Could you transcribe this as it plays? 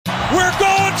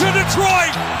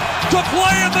to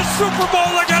play in the Super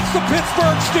Bowl against the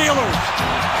Pittsburgh Steelers.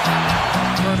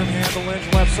 Vernon handle Lynch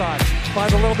left side.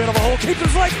 Finds a little bit of a hole, keeps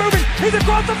his legs moving. He's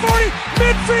across the 40,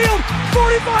 midfield,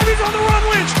 45, he's on the run,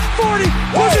 Lynch, 40,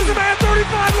 pushes him at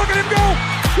 35, look at him go.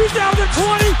 He's down to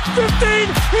 20,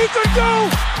 15, he could go,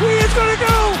 he is gonna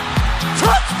go.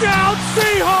 Touchdown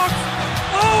Seahawks,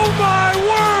 oh my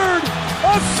word,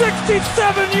 a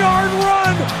 67-yard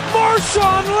run,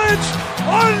 Marshawn Lynch,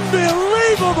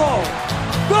 unbelievable.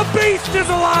 The beast is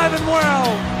alive and well.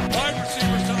 Wide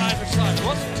receivers to either side.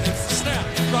 Russell takes the snap,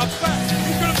 drops back.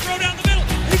 He's going to throw down the middle.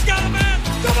 He's got a man.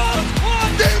 The ball is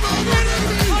caught. Game over,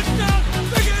 baby. Touchdown.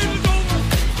 The game is over.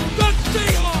 The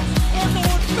Seahawks are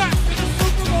going back to the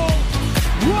Super Bowl.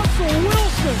 Russell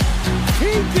Wilson,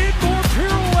 he did more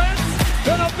pirouettes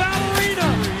than a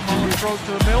ballerina. He throws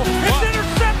to the middle. It's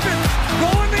intercepted.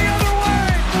 Going the other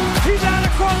way. He's out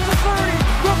across the 30,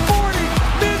 the 40,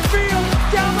 midfield,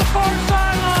 down the far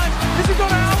sideline. Is he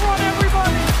going to outrun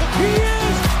everybody? He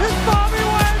is. It's Bobby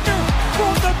Wagner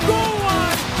from the goal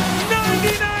line.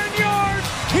 99 yards.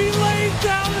 He lays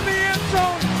down in the end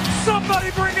zone.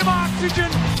 Somebody bring him oxygen.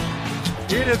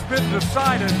 It has been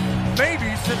decided,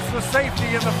 maybe since the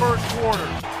safety in the first quarter.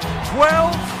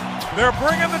 12, they're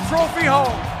bringing the trophy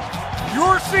home.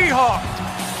 Your Seahawks,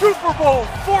 Super Bowl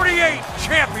 48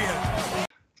 champions.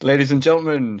 Ladies and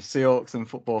gentlemen, Seahawks and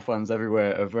football fans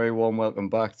everywhere, a very warm welcome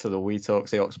back to the We Talk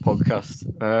Seahawks podcast.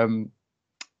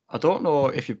 I don't know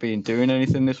if you've been doing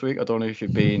anything this week. I don't know if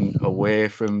you've been away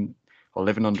from or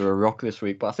living under a rock this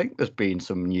week, but I think there's been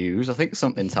some news. I think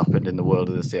something's happened in the world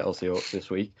of the Seattle Seahawks this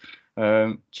week.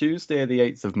 Tuesday, the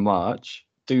 8th of March,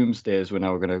 Doomsday as we're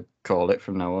now going to call it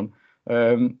from now on,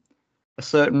 a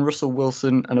certain Russell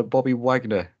Wilson and a Bobby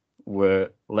Wagner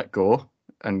were let go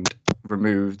and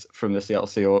removed from the Seattle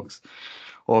Seahawks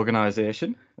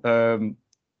organisation.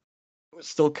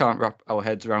 Still can't wrap our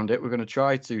heads around it. We're going to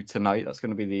try to tonight. That's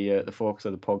going to be the focus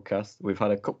of the podcast. We've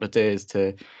had a couple of days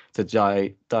to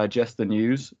digest the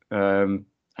news and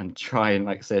try and,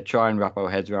 like I said, try and wrap our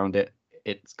heads around it.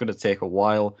 It's going to take a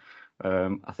while.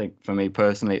 I think for me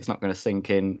personally, it's not going to sink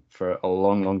in for a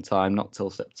long, long time, not till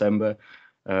September.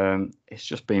 It's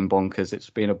just been bonkers.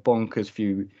 It's been a bonkers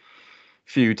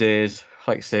few days.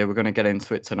 Like I say, we're going to get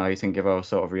into it tonight and give our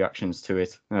sort of reactions to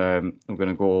it. We're going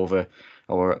to go over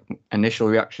our initial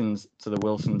reactions to the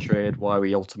Wilson trade, why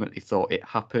we ultimately thought it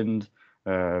happened.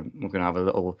 We're going to have a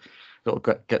little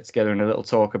get together and a little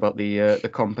talk about the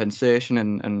compensation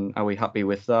and are we happy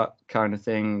with that kind of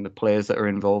thing? The players that are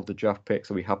involved, the draft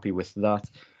picks, are we happy with that?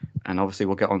 And obviously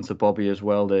we'll get on to Bobby as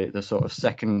well. The sort of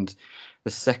second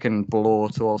blow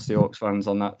to all Seahawks fans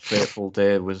on that fateful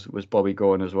day was Bobby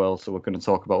going as well. So we're going to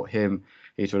talk about him.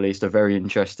 He's released a very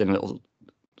interesting little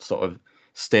sort of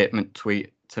statement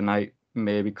tweet tonight,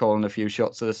 maybe calling a few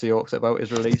shots at the Seahawks about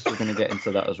his release. We're going to get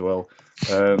into that as well.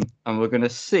 And we're going to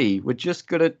see, we're just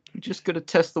going to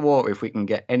test the water if we can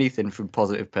get anything from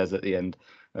Positive Pez at the end.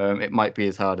 It might be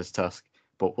his hardest task,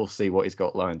 but we'll see what he's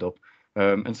got lined up.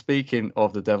 And speaking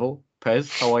of the devil, Pez,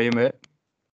 how are you, mate?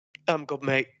 I'm good,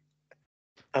 mate.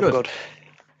 I'm good.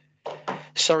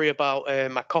 Sorry about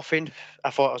my coughing. I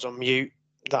thought I was on mute.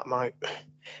 That might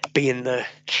be in there.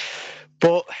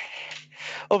 But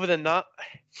other than that,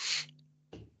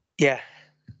 yeah,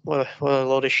 what a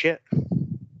load of shit.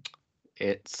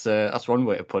 It's that's one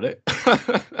way to put it.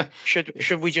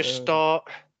 Should we just start?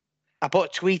 I put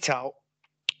a tweet out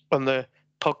on the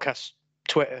podcast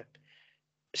Twitter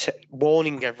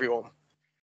warning everyone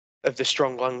of the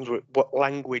strong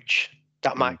language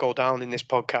that might go down in this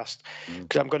podcast,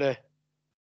 because I'm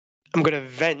gonna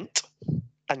vent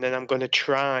and then I'm gonna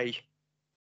try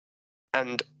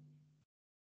and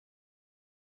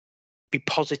be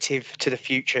positive to the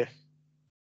future.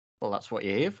 Well, that's what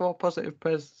you're here for, Positive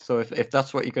Pez. So if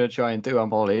that's what you're going to try and do,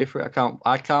 I'm all here for it.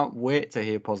 I can't wait to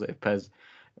hear Positive Pez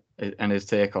and his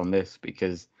take on this,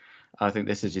 because I think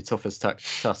this is your toughest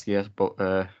task yet. But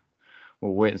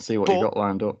we'll wait and see what you got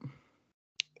lined up.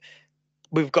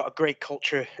 We've got a great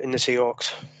culture in the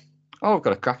Seahawks. Oh, we've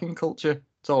got a cracking culture.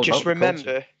 It's all just about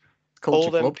remember,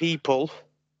 all them people.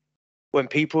 When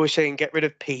people were saying get rid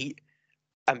of Pete,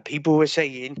 and people were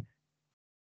saying,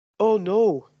 "Oh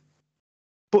no,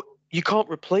 but you can't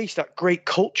replace that great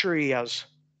culture he has."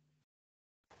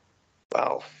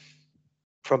 Well,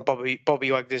 from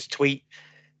Bobby Wagner's tweet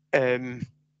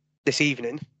this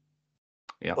evening,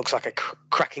 looks like a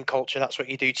cracking culture. That's what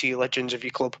you do to your legends of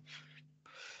your club.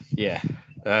 Yeah.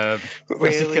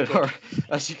 Really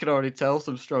as you can already tell,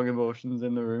 some strong emotions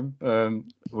in the room.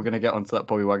 We're going to get onto that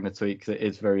Bobby Wagner tweet because it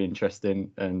is very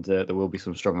interesting, and there will be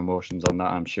some strong emotions on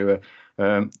that, I'm sure.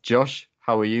 Josh,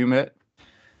 how are you, mate?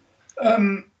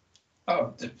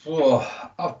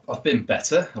 I've been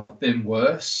better. I've been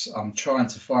worse. I'm trying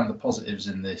to find the positives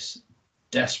in this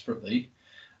desperately,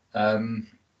 but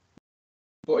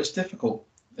it's difficult.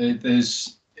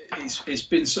 It's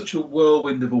been such a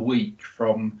whirlwind of a week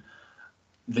from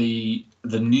the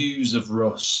news of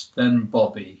Russ, then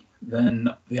Bobby, then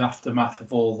the aftermath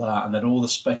of all that, and then all the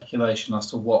speculation as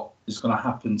to what is going to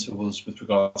happen to us with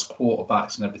regards to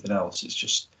quarterbacks and everything else. It's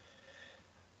just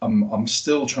I'm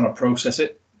still trying to process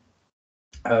it.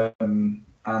 And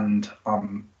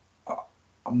I'm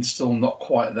still not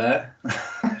quite there,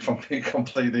 if I'm being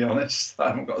completely honest. I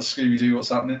haven't got a Scooby-Doo what's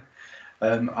happening.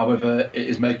 However, it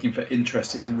is making for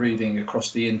interesting reading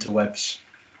across the interwebs.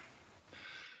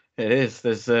 It is.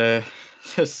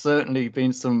 There's certainly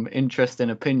been some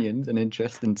interesting opinions and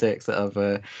interesting takes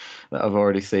that I've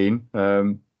already seen.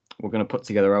 We're going to put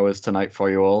together ours tonight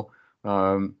for you all.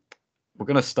 We're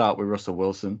going to start with Russell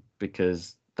Wilson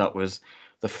because that was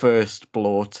the first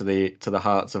blow to the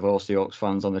hearts of all Seahawks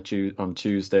fans on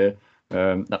Tuesday.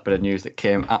 That bit of news that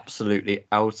came absolutely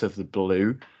out of the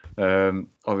blue.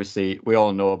 Obviously, we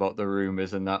all know about the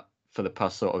rumours and that for the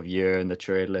past sort of year and the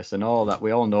trade list and all that.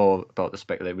 We all know about the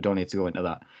speculation. We don't need to go into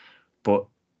that. But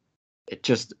it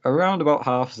just around about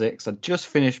 6:30, I just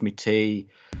finished my tea.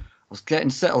 I was getting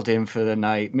settled in for the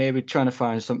night, maybe trying to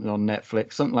find something on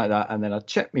Netflix, something like that. And then I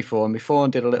checked my phone. My phone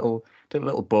did a little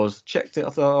buzz. Checked it. I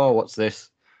thought, oh, what's this?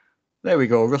 There we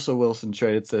go. Russell Wilson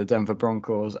traded to the Denver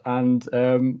Broncos. And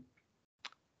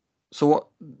so what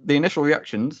the initial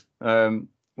reactions, we're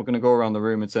going to go around the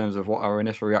room in terms of what our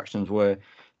initial reactions were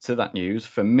to that news.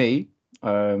 For me,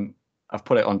 I've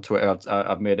put it on Twitter.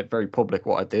 I've made it very public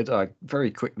what I did. I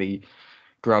very quickly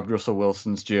grabbed Russell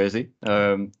Wilson's jersey.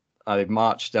 I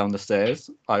marched down the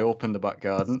stairs. I opened the back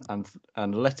garden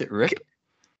and let it rip.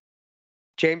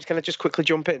 James, can I just quickly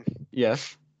jump in?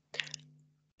 Yes.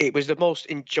 It was the most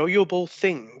enjoyable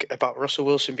thing about Russell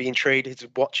Wilson being traded,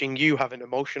 watching you have an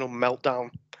emotional meltdown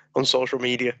on social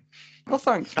media. Well,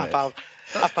 thanks, mate. I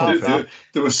found that.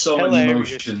 There were so hilarious. many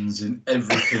emotions in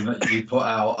everything that you put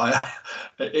out.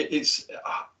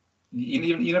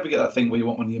 You never get that thing where you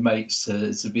want one of your mates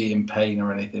to be in pain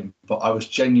or anything, but I was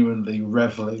genuinely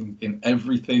reveling in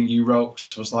everything you wrote.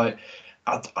 It was like,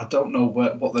 I don't know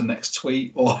what the next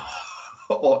tweet or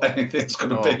anything's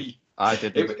going to be. I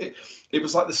did. It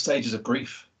was like the stages of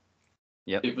grief.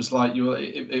 Yep. It was like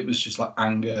it was just like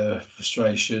anger,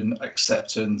 frustration,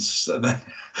 acceptance, and then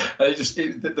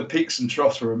the peaks and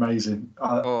troughs were amazing.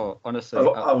 Honestly,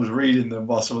 I was reading them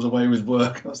whilst I was away with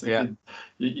work. I was thinking,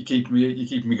 you're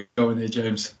keeping me going here,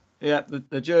 James. Yeah,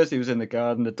 the jersey was in the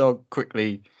garden. The dog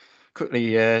quickly took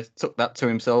that to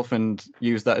himself and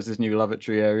used that as his new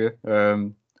lavatory area,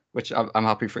 which I'm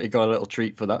happy for. He got a little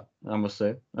treat for that, I must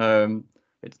say. I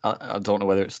don't know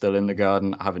whether it's still in the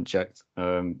garden. I haven't checked.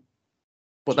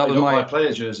 But that was my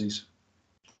player jerseys.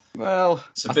 Well,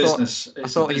 it's a business. I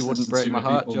thought he wouldn't break my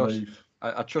heart, Josh.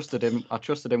 I trusted him. I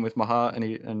trusted him with my heart,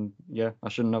 and I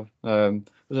shouldn't have.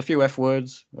 There's a few F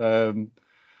words. Yeah,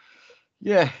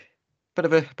 bit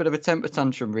of a temper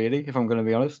tantrum, really, if I'm going to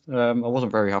be honest. I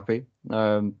wasn't very happy.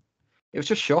 It was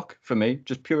just shock for me,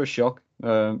 just pure shock.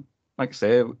 Like I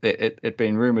say, it'd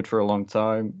been rumoured for a long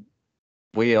time.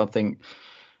 I think,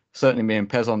 certainly me and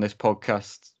Pez on this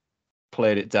podcast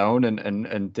played it down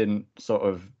and didn't sort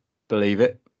of believe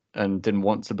it and didn't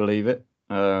want to believe it.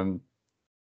 It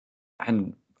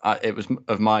was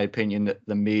of my opinion that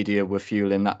the media were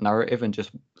fueling that narrative and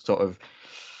just sort of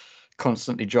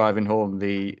constantly driving home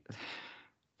the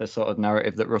sort of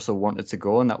narrative that Russell wanted to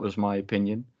go, and that was my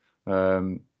opinion.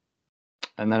 And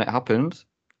then it happened,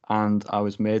 and I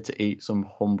was made to eat some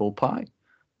humble pie.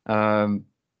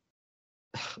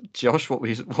 Josh, what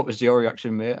was your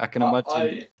reaction, mate? I can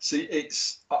imagine.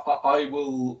 I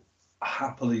will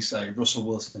happily say Russell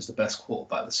Wilson is the best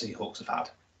quarterback the Seahawks have had,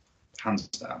 hands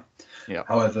down. Yeah.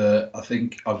 However, I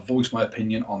think I've voiced my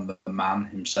opinion on the man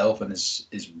himself and his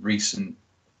recent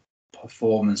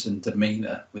performance and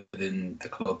demeanour within the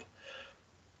club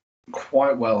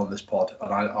quite well on this pod.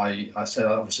 And I said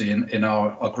obviously in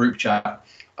our group chat,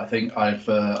 I think I've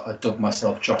dubbed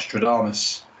myself Josh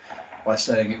Stradamus by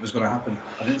saying it was going to happen.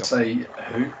 I didn't say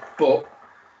who, but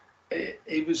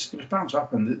it was bound to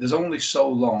happen. There's only so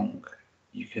long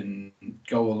you can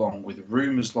go along with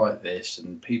rumours like this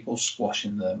and people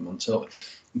squashing them until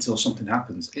something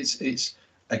happens. It's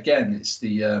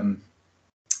the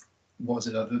what is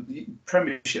it? The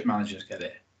Premiership managers get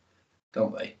it,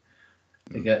 don't they?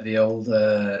 They get the old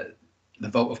the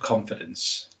vote of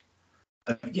confidence.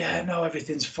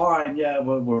 Everything's fine. Yeah,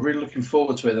 we're really looking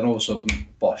forward to it. Then all of a sudden,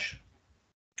 bosh,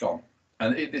 gone.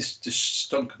 And this just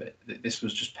stunk of it. This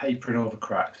was just papering over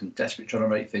cracks and desperate trying to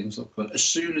make things look good. As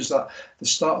soon as the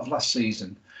start of last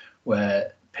season,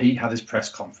 where Pete had his press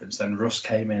conference, then Russ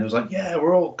came in and was like, yeah,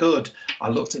 we're all good. I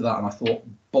looked at that and I thought,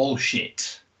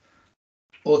 bullshit.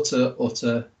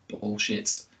 Utter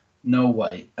bullshit. No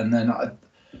way. And then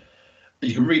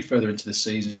you can read further into the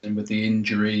season with the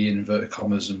injury, in inverted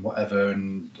commas and whatever,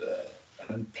 and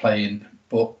playing.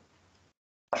 But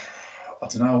I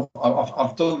don't know.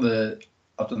 I've done the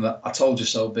I told you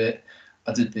so bit.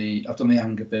 I've done the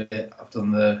anger bit. I've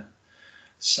done the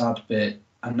sad bit,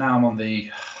 and now I'm on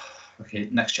the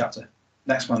next chapter,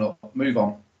 next man up, move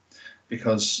on,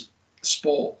 because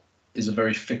sport is a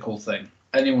very fickle thing.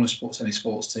 Anyone who supports any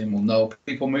sports team will know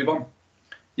people move on.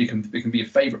 You can be your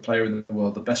favourite player in the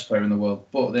world, the best player in the world,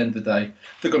 but at the end of the day,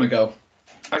 they're going to go.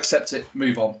 Accept it,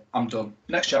 move on. I'm done.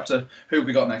 Next chapter. Who have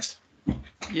we got next?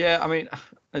 Yeah, I mean,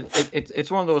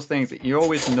 it's one of those things that you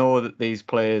always know that these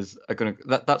players are going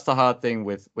to. That's the hard thing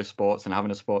with sports and having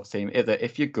a sports team. Either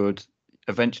if you're good,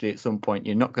 eventually at some point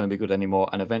you're not going to be good anymore,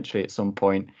 and eventually at some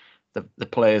point the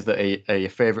players that are your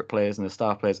favourite players and the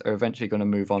star players are eventually going to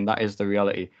move on. That is the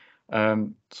reality.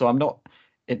 So I'm not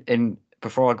in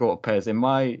before I go to Pez, in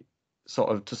my sort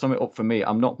of, to sum it up for me,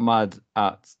 I'm not mad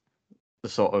at the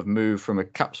sort of move from a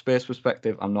cap space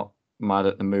perspective. I'm not mad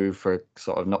at the move for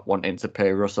sort of not wanting to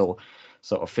pay Russell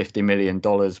sort of $50 million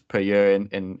per year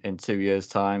in 2 years'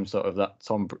 time, sort of that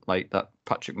that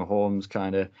Patrick Mahomes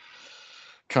kind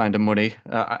of money.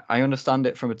 I understand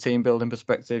it from a team building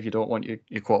perspective. You don't want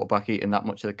your quarterback eating that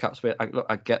much of the cap space.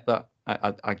 I get that.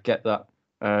 I get that.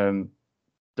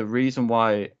 The reason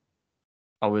why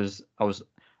I was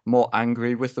more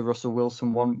angry with the Russell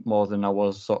Wilson one more than I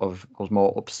was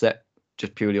more upset,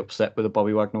 just purely upset with the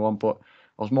Bobby Wagner one. But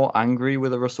I was more angry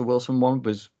with the Russell Wilson one.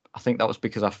 I think that was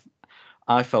because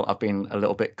I felt I've been a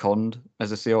little bit conned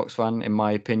as a Seahawks fan, in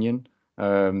my opinion.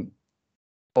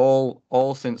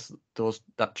 All since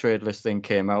that trade list thing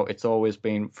came out, it's always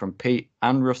been from Pete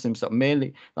and Russ himself.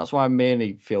 Mainly, that's why I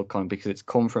mainly feel conned, because it's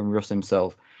come from Russ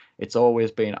himself. It's always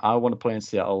been, I want to play in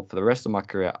Seattle for the rest of my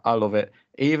career. I love it.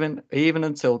 Even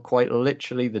until quite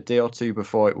literally the day or two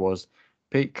before it was,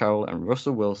 Pete Carroll and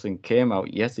Russell Wilson came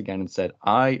out yet again and said,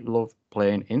 I love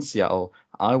playing in Seattle.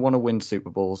 I want to win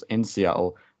Super Bowls in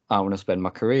Seattle. I want to spend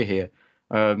my career here.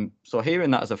 So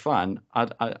hearing that as a fan,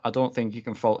 I don't think you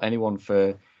can fault anyone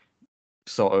for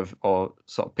sort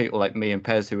of people like me and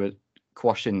Pez who are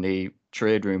quashing the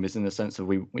trade rumors, in the sense of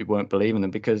we weren't believing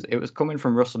them, because it was coming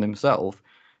from Russell himself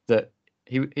that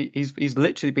he's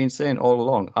literally been saying all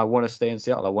along, I want to stay in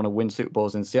Seattle. I want to win Super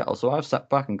Bowls in Seattle. So I've sat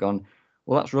back and gone,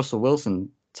 well, that's Russell Wilson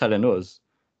telling us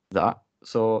that.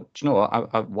 So do you know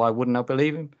what? Why wouldn't I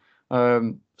believe him?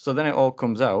 So then it all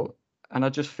comes out, and I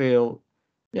just feel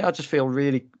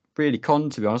really, really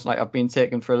conned, to be honest. Like, I've been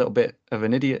taken for a little bit of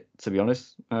an idiot, to be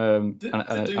honest. And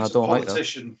I don't like that.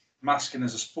 Politician masking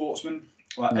as a sportsman.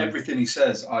 Like, everything he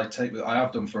says, I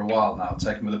have done for a while now,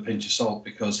 take him with a pinch of salt,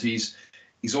 because he's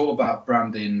all about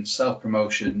branding,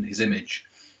 self-promotion, his image,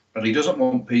 and he doesn't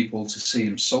want people to see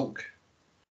him sulk.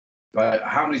 Like,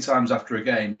 how many times after a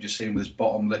game do you see him with his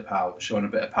bottom lip out, showing a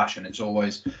bit of passion? It's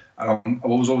always, and I've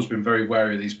always been very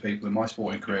wary of these people in my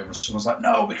sporting career. When someone's like,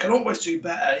 "No, we can always do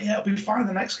better. Yeah, it'll be fine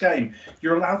the next game."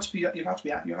 You're allowed to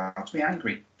be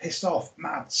angry, pissed off,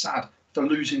 mad, sad for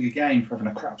losing a game, for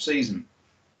having a crap season.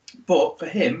 But for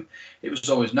him, it was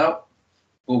always, no,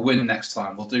 we'll win next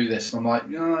time. We'll do this. And I'm like,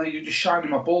 no, you're just shining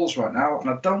my balls right now, and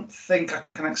I don't think I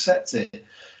can accept it.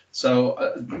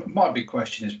 So my big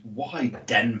question is, why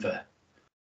Denver?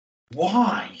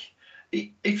 Why?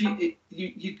 If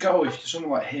you'd go, if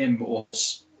someone like him or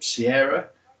Sierra,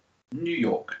 New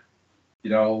York,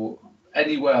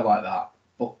 anywhere like that,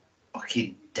 but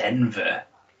fucking Denver.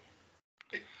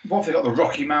 What have they got? The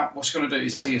Rocky Mountain? What's he going to do?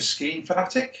 Is he a skiing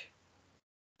fanatic?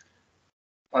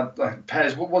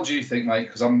 Pez, what do you think, mate?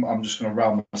 Because I'm just going to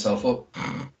round myself up.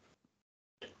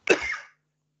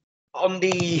 On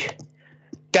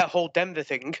that whole Denver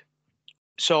thing,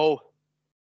 so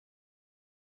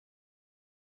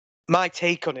my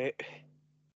take on it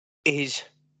is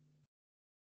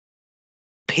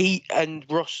Pete and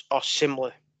Russ are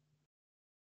similar.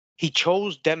 He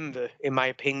chose Denver, in my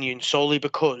opinion, solely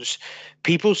because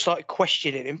people started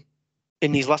questioning him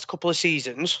in these last couple of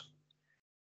seasons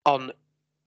on,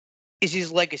 is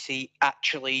his legacy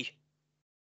actually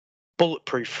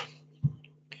bulletproof?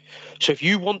 So if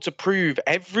you want to prove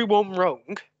everyone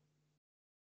wrong,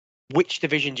 which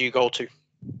division do you go to?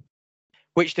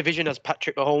 Which division has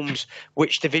Patrick Mahomes?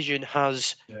 Which division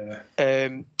has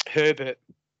Herbert?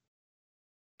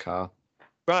 Carr.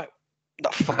 Right.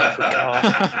 That fucking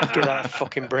Carr. Give that a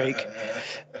fucking break.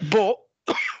 But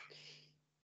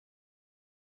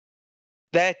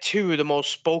they're two of the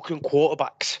most spoken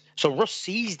quarterbacks. So Russ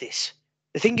sees this.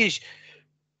 The thing is,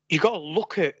 you got to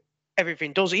look at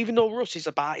everything does. Even though Russ is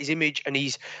about his image and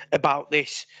he's about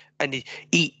this, and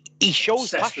he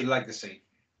shows Obsessed passion. with legacy.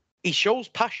 He shows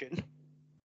passion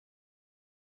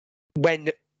when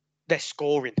they're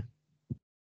scoring.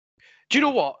 Do you know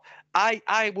what?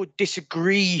 I would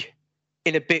disagree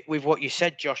in a bit with what you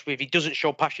said, Josh. With he doesn't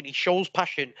show passion. He shows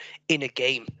passion in a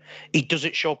game. He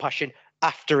doesn't show passion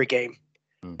after a game.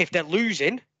 If they're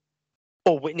losing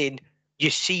or winning, you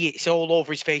see it. It's all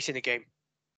over his face in a game.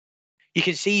 You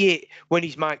can see it when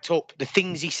he's mic'd up. The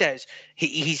things he says,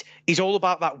 he's all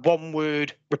about that one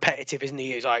word repetitive, isn't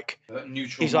he? He's like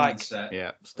neutral he's mindset. like,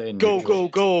 Yeah, stay go, neutral.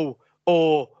 go,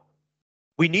 or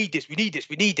we need this, we need this,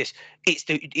 we need this.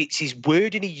 It's his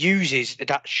wording he uses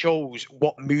that shows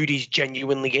what mood he's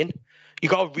genuinely in. You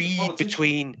got to read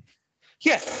between.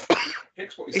 Yeah,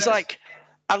 it's like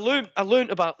I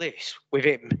learned about this with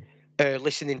him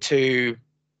listening to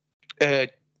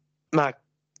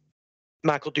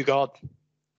Michael Dugard.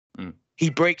 He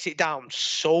breaks it down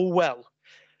so well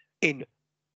in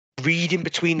reading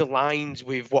between the lines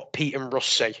with what Pete and Russ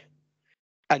say.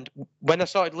 And when I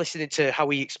started listening to how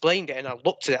he explained it and I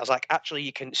looked at it, I was like, actually,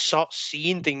 you can start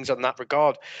seeing things on that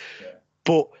regard. Yeah.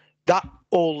 But that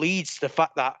all leads to the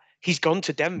fact that he's gone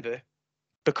to Denver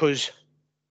because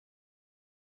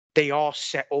they are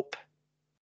set up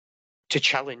to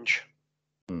challenge.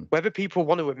 Whether people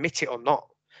want to admit it or not,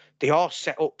 they are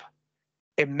set up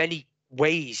in many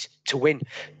ways to win.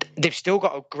 They've still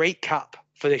got a great cap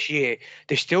for this year.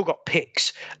 They've still got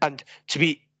picks. And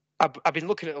I've been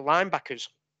looking at the linebackers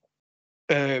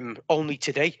only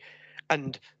today,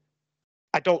 and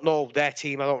I don't know their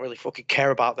team. I don't really fucking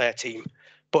care about their team.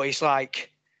 But it's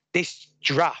like this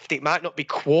draft, it might not be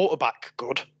quarterback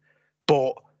good,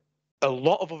 but a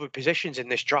lot of other positions in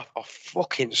this draft are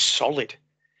fucking solid.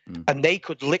 And they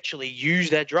could literally use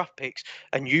their draft picks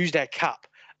and use their cap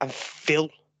and fill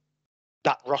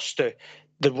that roster,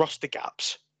 the roster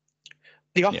gaps.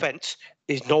 The offense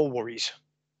is no worries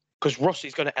because Russ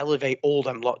is going to elevate all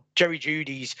them lot. Jerry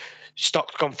Jeudy's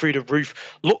stock's gone through the roof.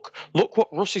 Look what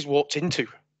Russ has walked into.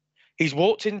 He's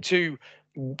walked into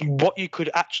what you could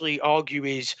actually argue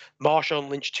is Marshawn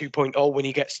Lynch 2.0 when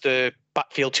he gets the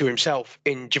backfield to himself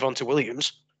in Javonte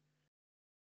Williams.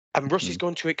 And Russ is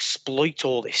going to exploit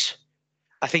all this.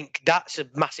 I think that's a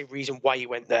massive reason why he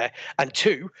went there. And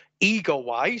two,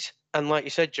 ego-wise, and like you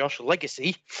said, Josh,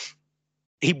 legacy,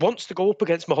 he wants to go up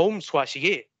against Mahomes twice a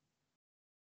year.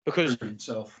 Because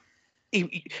himself.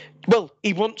 He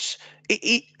wants...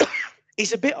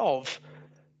 It's a bit of...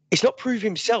 It's not prove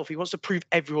himself. He wants to prove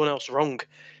everyone else wrong.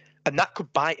 And that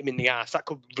could bite him in the ass. That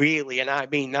could really, and I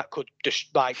mean, that could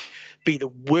just like be the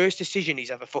worst decision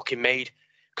he's ever fucking made.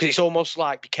 Because it's almost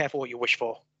like, be careful what you wish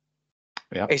for.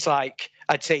 Yeah. It's like,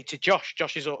 I'd say to Josh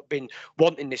has been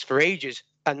wanting this for ages.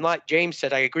 And like James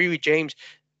said, I agree with James.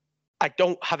 I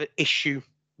don't have an issue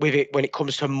with it when it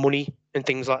comes to money and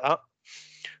things like that.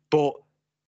 But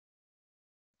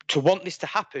to want this to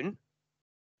happen,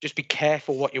 just be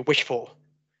careful what you wish for.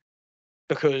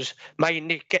 Because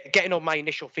getting on my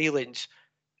initial feelings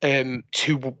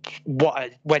to what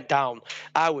I went down,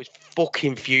 I was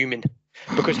fucking fuming.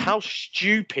 Because how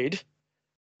stupid,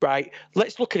 right?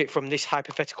 Let's look at it from this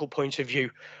hypothetical point of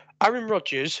view. Aaron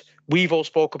Rodgers, we've all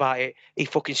spoke about it, he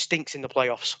fucking stinks in the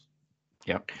playoffs.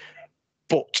 Yeah.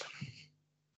 But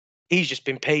he's just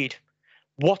been paid.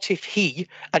 What if he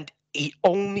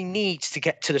only needs to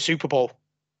get to the Super Bowl?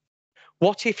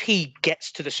 What if he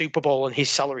gets to the Super Bowl on his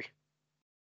salary?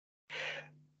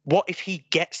 What if he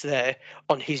gets there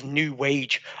on his new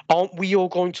wage? Aren't we all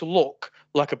going to look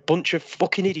like a bunch of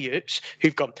fucking idiots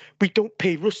who've gone, we don't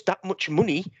pay Russ that much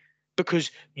money because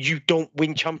you don't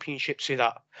win championships with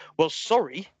that? Well,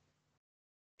 sorry.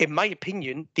 In my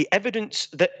opinion, the evidence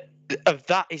of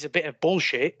that is a bit of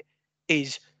bullshit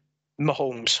is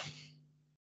Mahomes.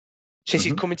 Since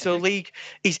he's come into the league,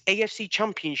 his AFC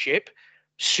Championship,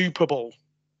 Super Bowl.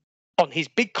 On his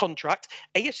big contract,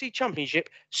 AFC Championship,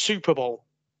 Super Bowl.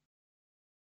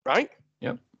 Right?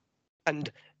 Yep.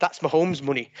 And that's Mahomes'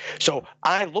 money. So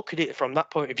I look at it from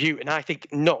that point of view and I think,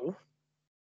 no,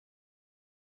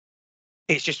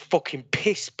 it's just fucking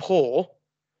piss poor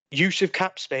use of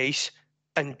cap space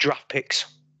and draft picks.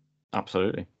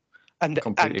 Absolutely. And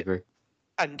completely agree.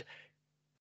 And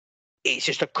it's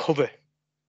just a cover.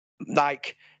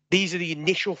 Like, these are the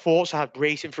initial thoughts I had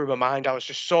racing through my mind. I was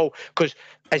just because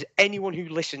as anyone who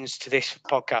listens to this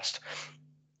podcast,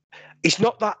 it's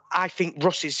not that I think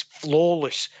Russ is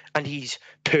flawless and he's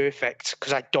perfect,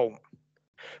 because I don't.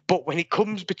 But when it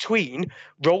comes between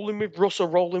rolling with Russ or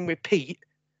rolling with Pete,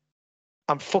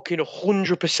 I'm fucking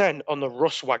 100% on the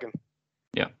Russ wagon.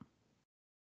 Yeah.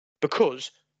 Because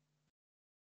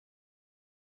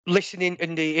listening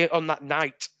on that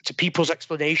night to people's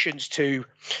explanations is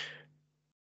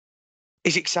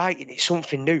exciting. It's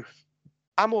something new.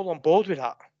 I'm all on board with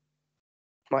that.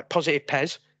 Like positive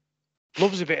Pez.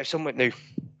 Loves a bit of something new.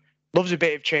 Loves a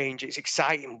bit of change. It's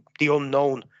exciting. The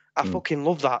unknown. I fucking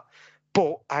love that.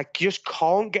 But I just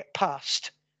can't get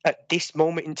past, at this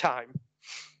moment in time,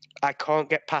 I can't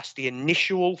get past the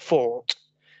initial thought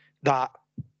that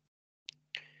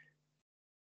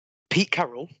Pete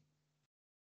Carroll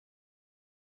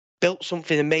built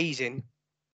something amazing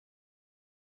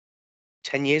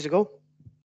 10 years ago.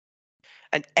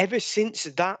 And ever since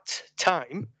that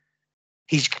time,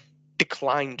 he's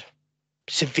declined,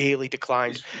 severely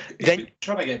declined. He's been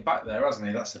trying to get back there, hasn't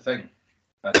he? That's the thing.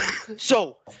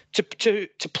 So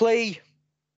to play.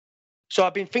 So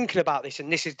I've been thinking about this,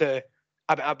 and this is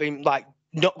I've been like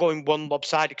not going one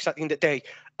lopsided, because at the end of the day,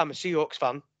 I'm a Seahawks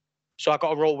fan, so I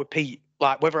got to roll with Pete.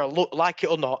 Like whether I like it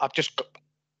or not,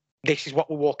 this is what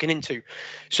we're walking into.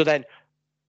 So then,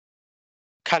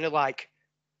 kind of like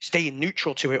staying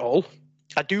neutral to it all.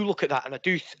 I do look at that, and I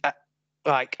do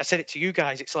like I said it to you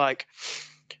guys. It's like,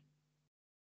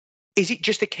 is it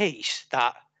just a case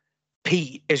that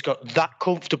Pete has got that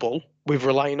comfortable with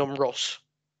relying on Russ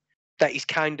that he's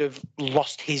kind of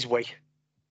lost his way?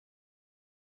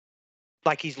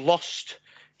 Like he's lost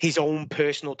his own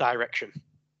personal direction.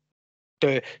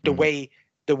 The way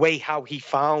how he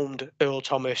found Earl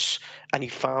Thomas and he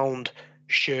found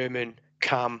Sherman,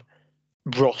 Cam,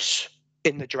 Russ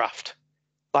in the draft.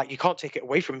 Like you can't take it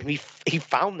away from him. He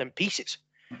found them pieces.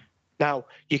 Now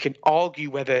you can argue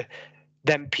whether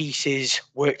them pieces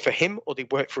work for him or they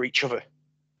work for each other.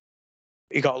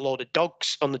 You got a load of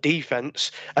dogs on the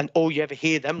defense, and all you ever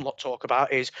hear them lot talk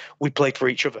about is we played for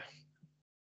each other.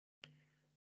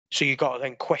 So you got to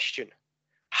then question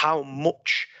how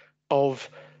much of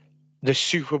the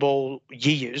Super Bowl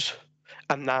years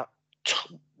and that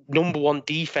number one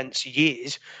defense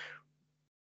years,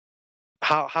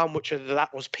 how much of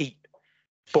that was Pete?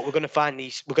 But we're going to find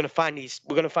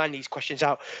these questions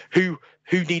out. Who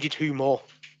needed who more?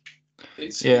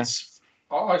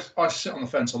 I sit on the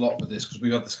fence a lot with this, because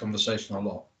we've had this conversation a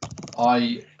lot.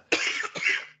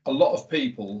 A lot of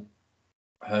people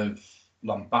have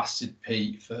lambasted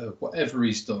Pete for whatever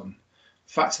he's done.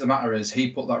 Fact of the matter is, he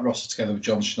put that roster together with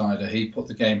John Schneider. He put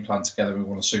the game plan together. We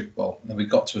won a Super Bowl, and then we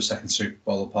got to a second Super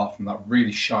Bowl apart from that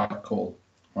really shy call.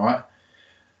 All right,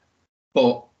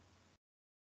 but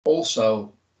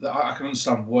also I can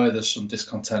understand where there's some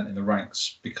discontent in the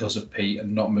ranks because of Pete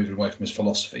and not moving away from his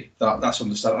philosophy. That's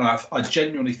understandable. And I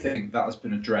genuinely think that has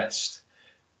been addressed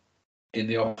in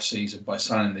the off-season by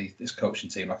signing this coaching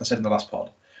team, like I said in the last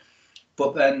pod.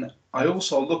 But then I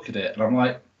also look at it and I'm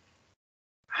like,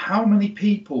 how many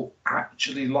people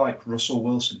actually like Russell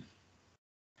Wilson?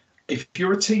 If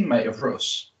you're a teammate of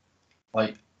Russ,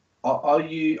 like,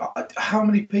 how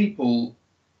many people,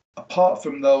 apart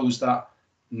from those that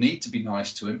need to be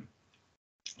nice to him,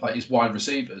 like his wide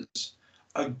receivers,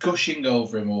 are gushing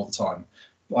over him all the time?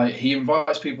 Like, he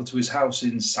invites people to his house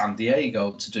in San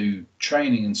Diego to do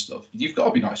training and stuff. You've got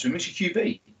to be nice to him. It's your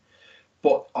QB.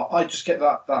 But I just get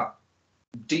that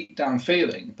deep down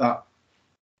feeling that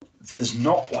there's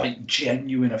not like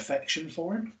genuine affection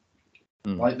for him.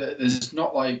 Like, there's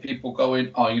not like people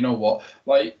going, oh, you know what?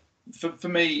 Like, for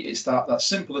me, it's that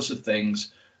simplest of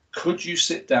things. Could you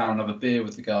sit down, have a beer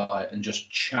with the guy, and just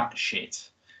chat shit?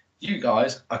 You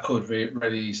guys, I could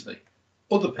really easily.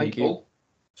 Other people,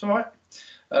 it's all right.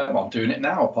 I'm doing it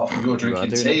now, apart from you're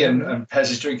drinking tea and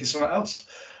Pez is drinking something else.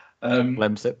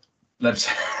 Lemsip.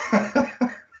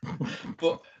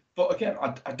 But again,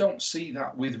 I don't see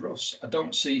that with Russ. I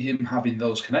don't see him having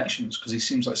those connections, because he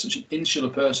seems like such an insular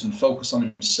person, focused on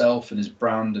himself and his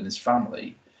brand and his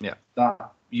family. Yeah.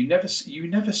 That you never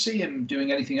see him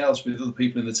doing anything else with other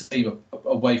people in the team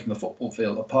away from the football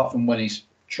field, apart from when he's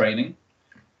training,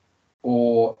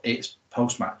 or it's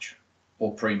post-match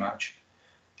or pre-match.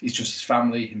 He's just his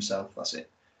family, himself. That's it.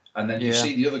 And then you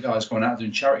see the other guys going out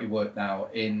doing charity work now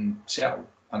in Seattle,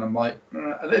 and I'm like,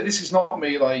 this is not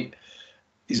me. Like,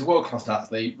 he's a world-class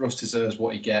athlete. Russ deserves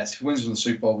what he gets. If he wins the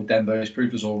Super Bowl with Denver, he's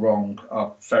proved us all wrong.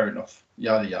 Fair enough.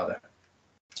 Yada yada.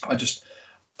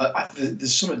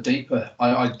 There's something deeper.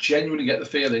 I genuinely get the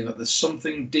feeling that there's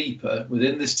something deeper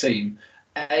within this team.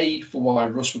 A, for why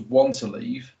Russ would want to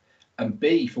leave, and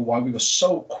B, for why we were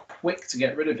so quick to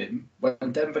get rid of him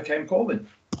when Denver came calling.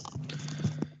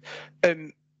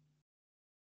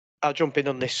 I'll jump in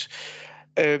on this.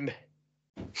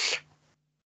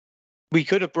 We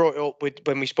could have brought it up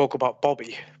when we spoke about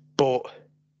Bobby, but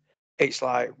It's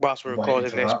like, whilst we're Waiting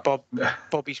recording this, for that.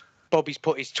 Bobby's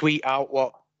put his tweet out.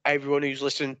 What everyone who's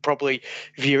listened, probably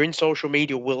if you're in social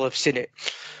media, will have seen it.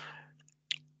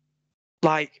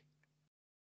 Like,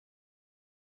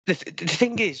 the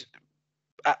thing is,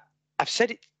 I've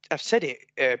said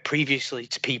it previously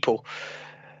to people.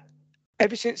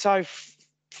 Ever since I've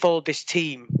followed this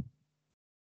team,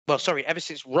 ever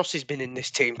since Russ has been in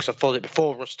this team, because I followed it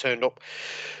before Russ turned up.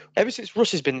 Ever since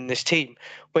Russ has been in this team,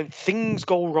 when things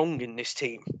go wrong in this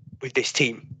team, with this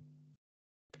team,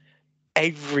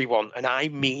 everyone, and I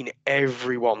mean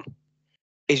everyone,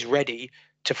 is ready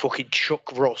to fucking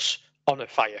chuck Russ on a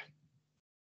fire.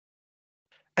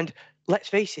 And let's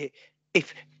face it,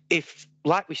 if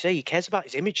like we say, he cares about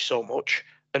his image so much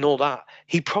and all that,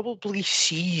 he probably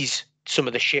sees some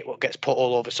of the shit what gets put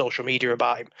all over social media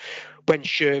about him. When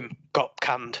Sherm got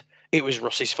canned, it was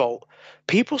Russ's fault.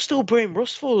 People still blame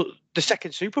Russ for the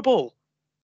second Super Bowl.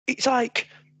 It's like,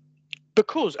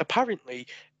 because apparently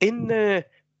in their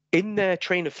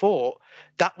train of thought,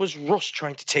 that was Russ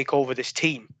trying to take over this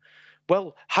team.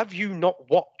 Well, have you not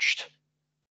watched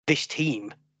this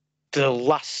team for the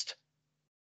last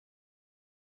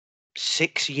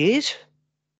 6 years?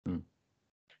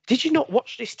 Did you not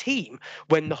watch this team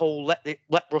when the whole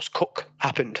let Russ cook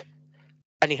happened?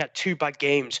 And he had 2 bad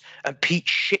games and Pete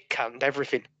shit canned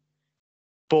everything.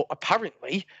 But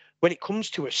apparently, when it comes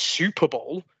to a Super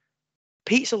Bowl,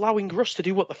 Pete's allowing Russ to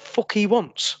do what the fuck he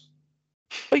wants.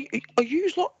 Are you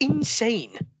lot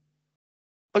insane?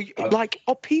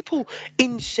 Are people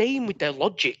insane with their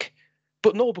logic?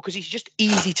 But no, because he's just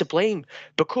easy to blame.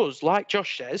 Because, like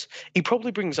Josh says, he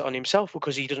probably brings it on himself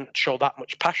because he doesn't show that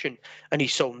much passion and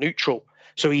he's so neutral.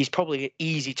 So he's probably an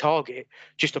easy target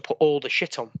just to put all the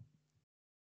shit on.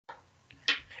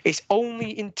 It's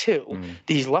only until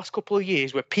these last couple of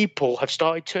years where people have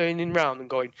started turning around and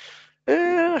going,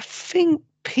 I think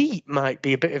Pete might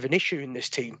be a bit of an issue in this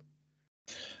team.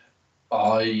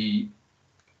 The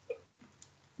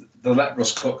let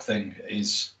Russ cook thing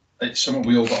it's something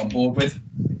we all got on board with,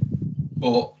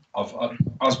 but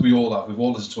as we all have, we've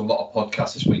all listened to a lot of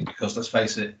podcasts this week because, let's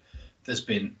face it, there's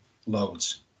been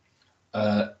loads.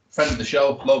 Friend of the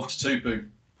show, Love to Tupu,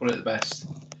 put it the best.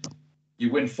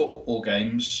 You win football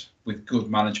games with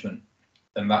good management,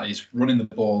 and that is running the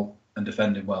ball and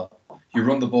defending well. You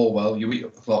run the ball well, you eat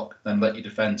up the clock, then let your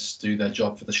defence do their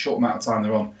job for the short amount of time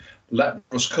they're on. Let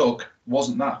Russ cook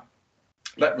wasn't that.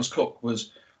 Let Russ cook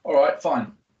was, all right,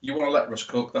 fine. You want to let Russ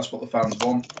cook, that's what the fans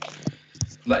want.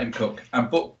 Let him cook.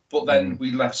 But then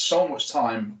we left so much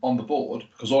time on the board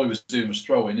because all he was doing was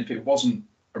throwing. If it wasn't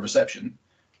a reception,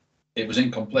 it was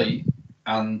incomplete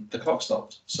and the clock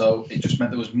stopped. So it just meant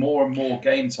there was more and more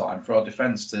game time for our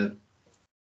defence to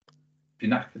be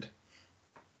knackered.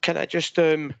 Can I just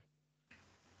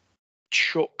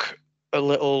chuck a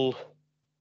little...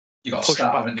 You got a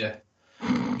stat, haven't you?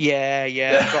 Yeah.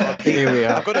 Here we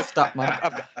are. I've got a stat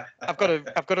man. I've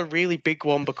got a really big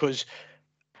one because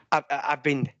I've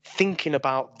been thinking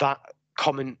about that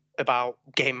comment about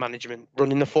game management,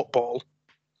 running the football,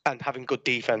 and having good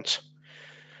defense.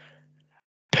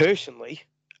 Personally,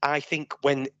 I think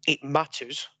when it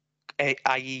matters,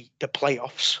 i.e., the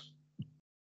playoffs,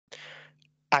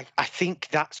 I think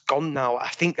that's gone now. I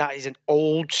think that is an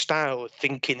old style of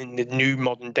thinking in the new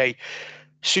modern day.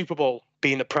 Super Bowl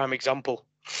being a prime example.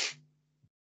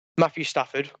 Matthew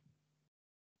Stafford,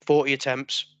 40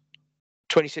 attempts,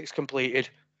 26 completed,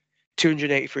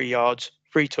 283 yards,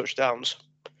 3 touchdowns.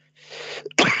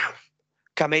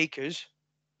 Cam Akers,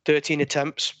 13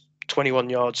 attempts, 21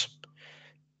 yards.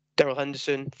 Darrell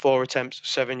Henderson, 4 attempts,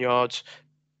 7 yards.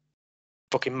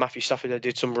 Fucking Matthew Stafford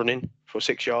did some running for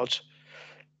 6 yards.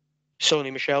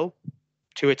 Sony Michel,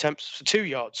 2 attempts for 2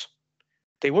 yards.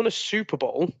 They won a Super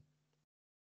Bowl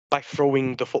by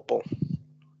throwing the football.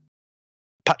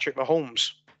 Patrick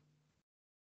Mahomes.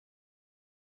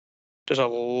 There's a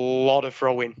lot of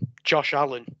throwing. Josh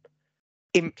Allen,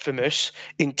 infamous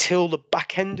until the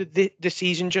back end of the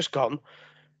season just gone.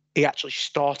 He actually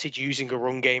started using a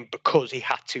run game because he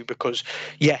had to. Because,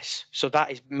 yes, so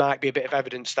that might be a bit of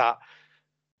evidence that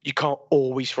you can't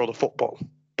always throw the football.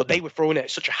 But they were throwing it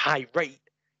at such a high rate,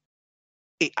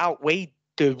 it outweighed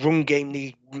the run game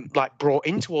they brought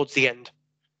in towards the end.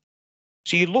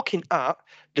 So you're looking at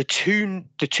the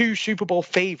two Super Bowl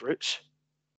favourites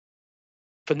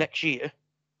for next year,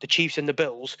 the Chiefs and the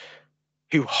Bills,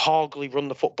 who hardly run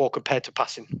the football compared to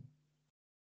passing.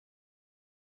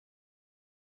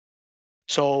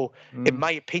 So, in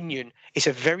my opinion, it's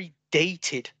a very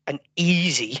dated and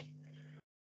easy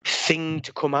thing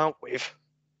to come out with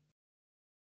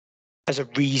as a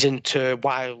reason to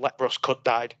why Let Russ Cut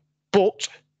died. But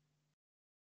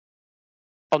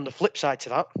on the flip side to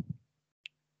that,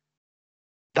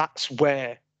 that's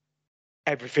where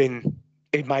everything,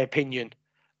 in my opinion,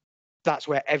 that's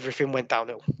where everything went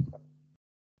downhill.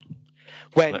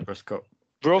 When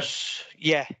Russ,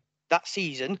 that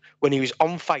season, when he was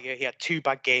on fire, he had 2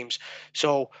 bad games.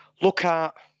 So look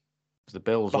at the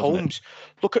Bills, Mahomes.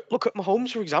 Look at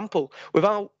Mahomes, for example,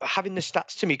 without having the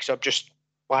stats to me, because I'm just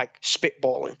like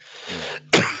spitballing.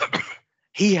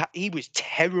 He was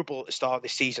terrible at the start of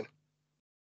this season.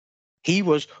 He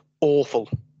was awful.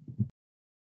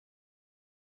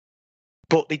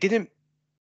 But they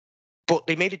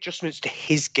made adjustments to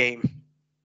his game,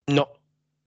 not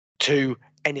to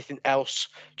anything else,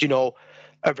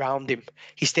 around him.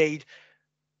 He stayed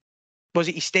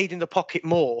in the pocket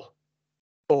more,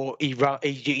 or he got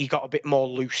a bit more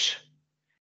loose?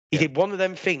 He did one of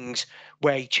them things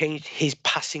where he changed his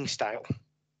passing style.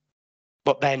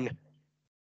 But then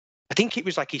I think it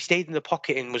was like he stayed in the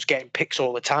pocket and was getting picks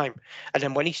all the time. And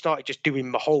then when he started just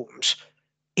doing Mahomes,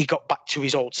 he got back to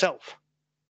his old self.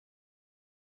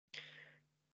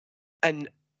 And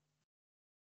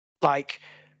like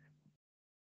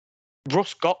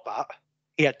Russ got that.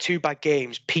 He had 2 bad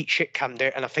games. Pete shit canned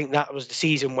it, and I think that was the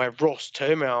season where Russ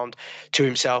turned around to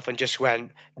himself and just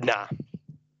went, "Nah,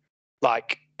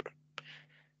 like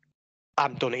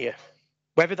I'm done here."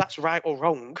 Whether that's right or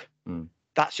wrong,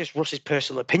 that's just Russ's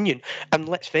personal opinion. And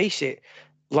let's face it,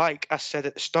 like I said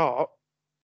at the start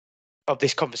of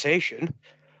this conversation,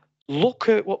 look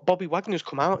at what Bobby Wagner's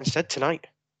come out and said tonight.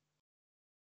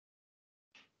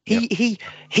 He's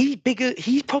bigger.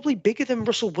 He's probably bigger than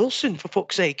Russell Wilson, for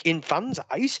fuck's sake, in fans'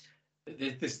 eyes.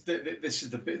 This is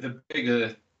the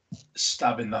bigger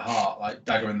stab in the heart, like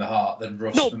dagger in the heart, than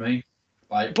Russ for me.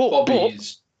 Like Bobby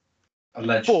is a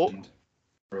legend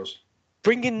for us.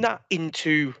 Bringing that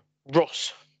into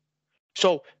Russ,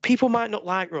 so people might not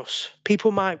like Russ.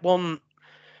 People might want,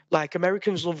 like,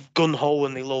 Americans love gun ho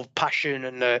and they love passion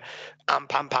and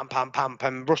pam,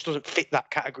 and Russ doesn't fit that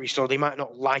category, so they might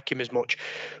not like him as much.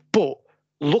 But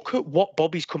look at what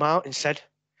Bobby's come out and said.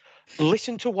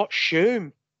 Listen to what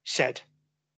Sherm said.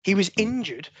 He was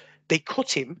injured. They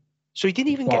cut him, so he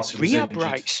didn't even get rehab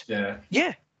rights.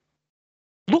 Yeah.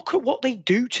 Look at what they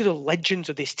do to the legends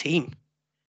of this team.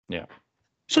 Yeah.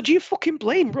 So do you fucking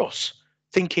blame Russ,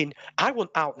 thinking, I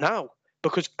want out now?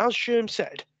 Because as Sherm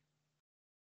said,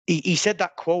 he said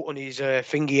that quote on his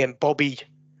thingy, and Bobby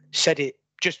said it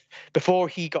just before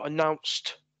he got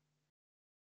announced.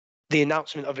 The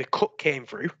announcement of a cut came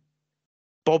through.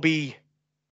 Bobby,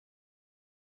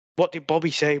 what did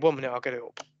Bobby say? 1 minute, I'll get it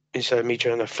up instead of me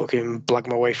trying to fucking blag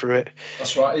my way through it.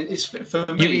 That's right. It's for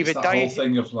me. It's that whole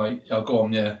thing of like, I'll go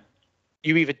on, yeah.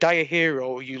 You either die a hero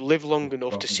or you live long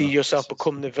enough to see yourself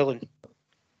become the villain.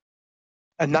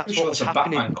 And that's what was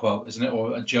happening. It's a Batman quote, isn't it,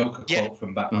 or a Joker quote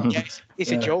from Batman? Yeah,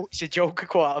 it's a joke. It's a Joker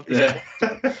quote. Yeah.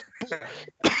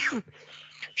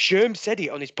 Sherm said it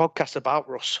on his podcast about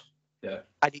Russ. Yeah,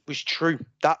 and it was true.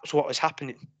 That's what was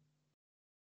happening.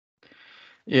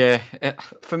 Yeah,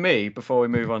 for me, before we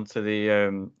move on to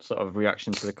the sort of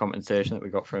reaction to the compensation that we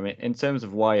got from it, in terms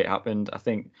of why it happened, I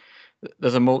think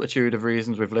there's a multitude of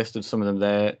reasons. We've listed some of them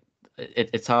there.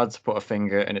 It's hard to put a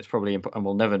finger, and it's probably, and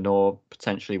we'll never know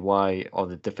potentially why, or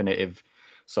the definitive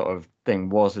sort of thing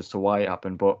was as to why it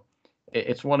happened. But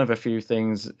it's one of a few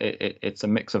things. It's a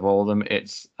mix of all of them.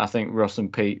 I think Russ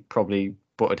and Pete probably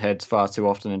butted heads far too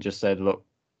often and just said, look,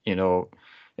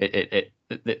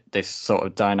 this sort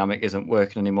of dynamic isn't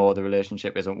working anymore. The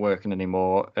relationship isn't working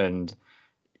anymore, and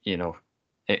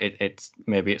it's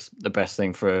maybe it's the best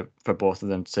thing for both of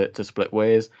them to split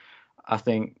ways. I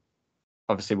think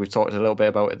obviously we've talked a little bit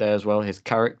about it there as well. His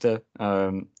character,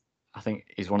 I think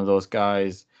he's one of those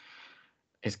guys.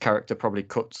 His character probably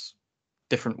cuts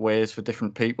different ways for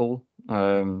different people.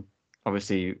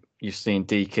 Obviously, you've seen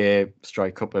DK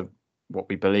strike up a what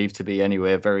we believe to be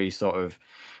anyway a very sort of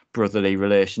brotherly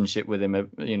relationship with him,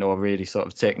 really sort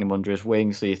of taking him under his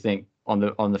wing. So you think on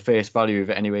the face value of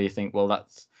it anyway, you think, well,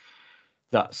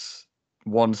 that's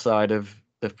one side of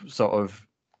the sort of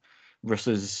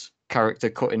Russ's character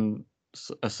cutting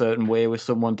a certain way with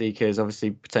someone. DK is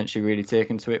obviously potentially really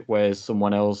taken to it, whereas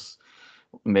someone else,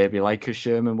 maybe like a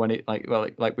Sherman, when it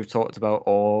like we've talked about,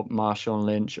 or Marshawn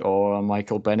Lynch or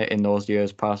Michael Bennett in those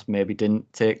years past, maybe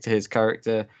didn't take to his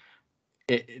character.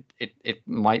 It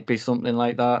might be something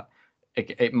like that.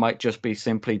 It might just be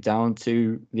simply down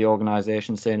to the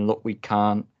organization saying, look, we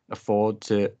can't afford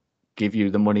to give you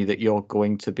the money that you're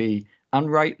going to be, and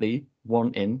rightly,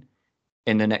 wanting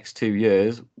in the next 2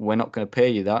 years. We're not going to pay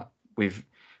you that. You've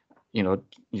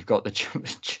got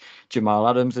the Jamal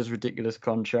Adams' ridiculous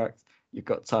contract. You've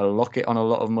got Tyler Lockett on a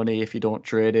lot of money if you don't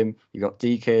trade him. You've got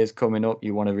DK's coming up.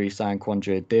 You want to re-sign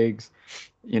Quandre Diggs.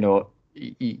 You know,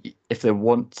 if they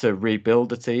want to rebuild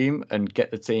the team and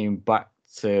get the team back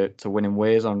to winning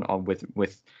ways on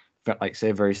with like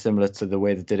say very similar to the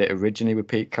way they did it originally with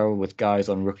Pete Carroll, with guys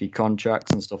on rookie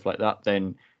contracts and stuff like that,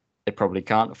 then they probably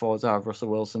can't afford to have Russell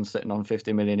Wilson sitting on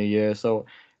 $50 million a year. So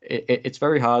it's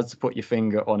very hard to put your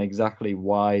finger on exactly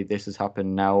why this has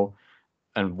happened now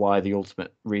and why the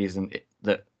ultimate reason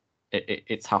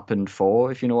it's happened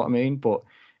for, if you know what I mean. But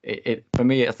for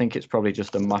me, I think it's probably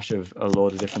just a mash of a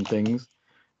load of different things,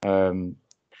 and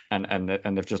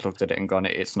they've just looked at it and gone,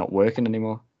 it's not working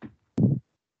anymore.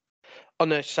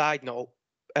 On a side note,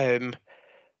 I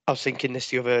was thinking this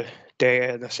the other day,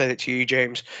 and I said it to you,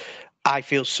 James. I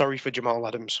feel sorry for Jamal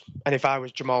Adams, and if I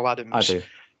was Jamal Adams,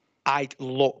 I'd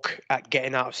look at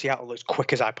getting out of Seattle as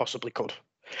quick as I possibly could,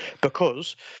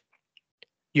 because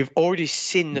you've already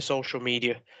seen the social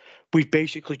media. We've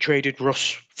basically traded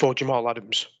Russ for Jamal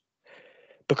Adams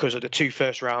because of the 2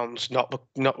 first rounds, not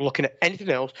looking at anything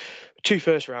else. 2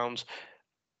 first rounds.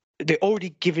 They already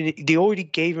gave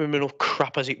him enough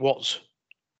crap as it was.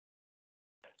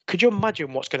 Could you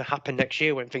imagine what's going to happen next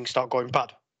year when things start going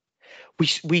bad?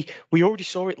 We already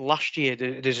saw it last year.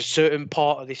 There's a certain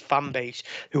part of this fan base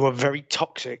who are very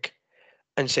toxic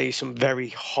and say some very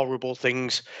horrible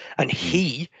things, and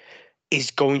he is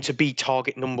going to be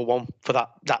target number 1 for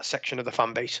that section of the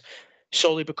fan base,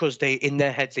 solely because in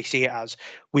their heads they see it as,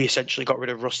 we essentially got rid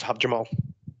of Russ to have Jamal.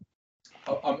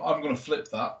 I'm going to flip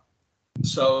that.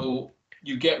 So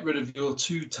you get rid of your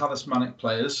 2 talismanic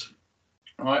players,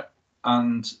 right?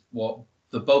 And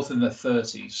they're both in their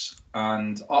 30s.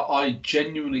 And I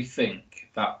genuinely think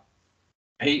that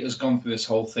Pete has gone through this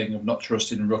whole thing of not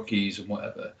trusting rookies and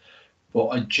whatever. But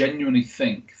I genuinely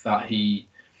think that he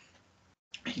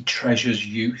treasures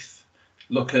youth.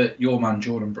 Look at your man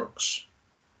Jordan Brooks.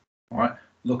 All right.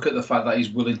 Look at the fact that he's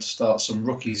willing to start some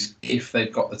rookies if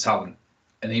they've got the talent,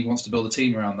 and he wants to build a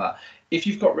team around that. If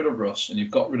you've got rid of Russ and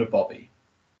you've got rid of Bobby,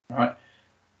 all right,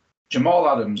 Jamal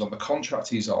Adams on the contract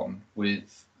he's on,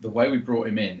 with the way we brought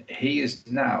him in, he is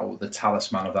now the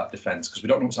talisman of that defense, because we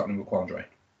don't know what's happening with Quandre.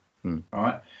 All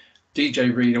right.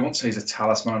 DJ Reed, I won't say he's a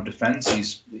talisman of defense.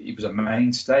 He was a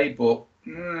mainstay, but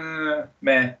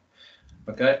meh.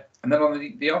 Okay. And then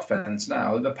on the offense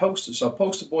now, the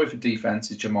poster boy for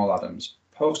defense is Jamal Adams.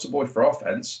 Poster boy for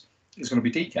offense is going to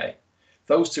be DK.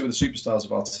 Those 2 are the superstars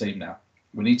of our team now.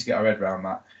 We need to get our head around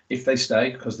that. If they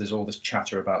stay, because there's all this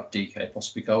chatter about DK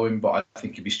possibly going, but I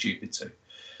think he'd be stupid to.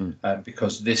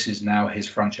 Because this is now his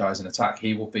franchise in attack.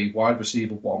 He will be wide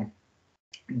receiver 1.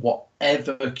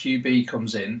 Whatever QB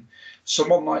comes in,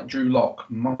 someone like Drew Lock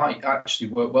might actually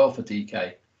work well for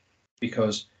DK,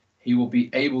 because he will be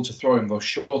able to throw him those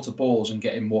shorter balls and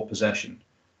get him more possession.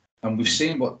 And we've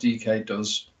seen what DK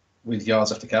does with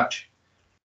yards after catch.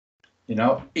 You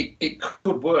know, it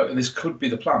could work, and this could be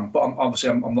the plan. But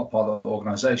I'm not part of the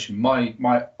organisation.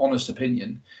 My honest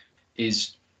opinion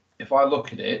is, if I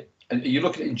look at it, and you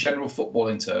look at it in general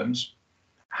footballing terms,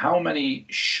 how many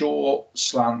short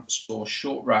slants or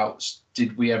short routes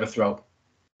did we ever throw?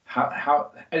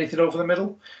 How anything over the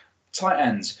middle? Tight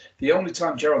ends. The only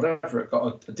time Gerald Everett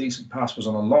got a decent pass was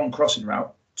on a long crossing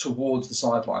route towards the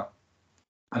sideline,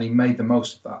 and he made the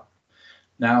most of that.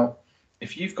 Now,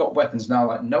 if you've got weapons now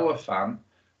like Noah Fant,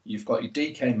 you've got your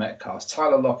DK Metcalf,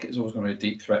 Tyler Lockett is always going to be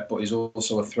a deep threat, but he's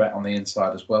also a threat on the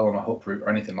inside as well, on a hook route or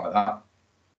anything like that.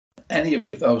 Any of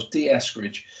those, D.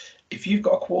 Eskridge, if you've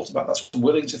got a quarterback that's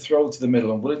willing to throw to the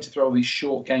middle and willing to throw these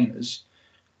short gainers,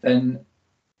 then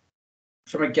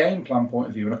from a game plan point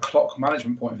of view and a clock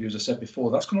management point of view, as I said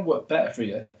before, that's going to work better for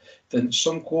you than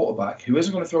some quarterback who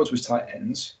isn't going to throw to his tight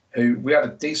ends, who we had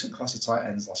a decent class of tight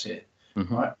ends last year,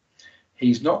 right?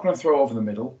 He's not going to throw over the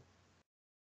middle.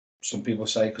 Some people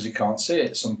say because he can't see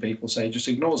it. Some people say he just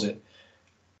ignores it.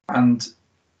 And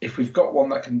if we've got one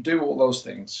that can do all those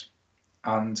things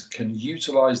and can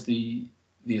utilise the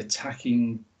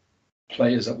attacking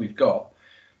players that we've got,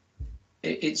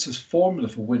 it's a formula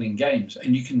for winning games.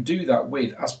 And you can do that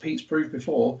with, as Pete's proved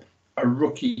before, a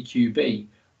rookie QB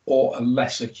or a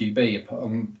lesser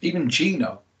QB. Even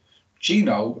Geno.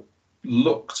 Geno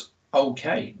looked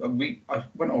okay. I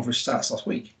went over his stats last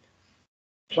week.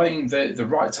 Playing the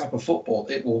right type of football,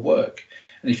 it will work.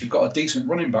 And if you've got a decent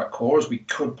running back core, as we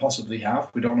could possibly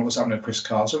have, we don't know what's happening with Chris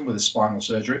Carson with his spinal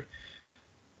surgery.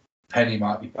 Penny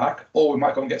might be back, or we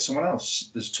might go and get someone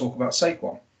else. There's talk about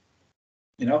Saquon.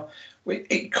 You know,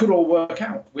 it could all work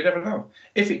out. We never know.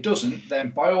 If it doesn't,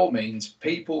 then by all means,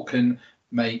 people can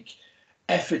make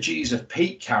effigies of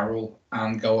Pete Carroll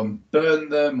and go and burn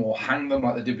them or hang them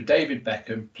like they did with David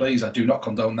Beckham. Please, I do not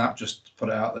condone that. Just put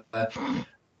it out there.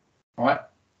 All right.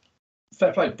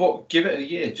 Fair play. But give it a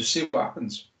year. Just see what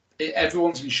happens.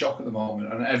 Everyone's in shock at the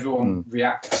moment, and everyone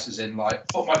reacts as in like,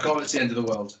 oh my God, it's the end of the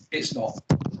world. It's not.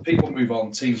 People move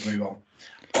on. Teams move on.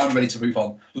 I'm ready to move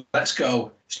on. Let's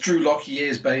go. It's Drew Lock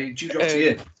years, baby. Drew Lock's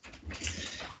year.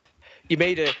 You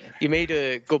made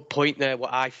a good point there.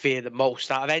 What I fear the most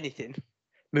out of anything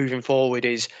moving forward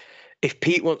is if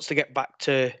Pete wants to get back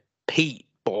to Pete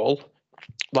ball,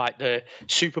 like the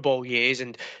Super Bowl years,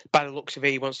 and by the looks of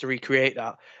it, he wants to recreate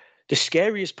that. The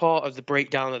scariest part of the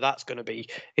breakdown of that's going to be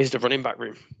is the running back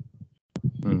room.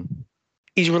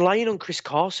 He's relying on Chris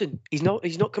Carson. He's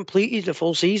not completed a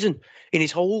full season in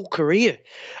his whole career.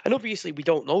 And obviously we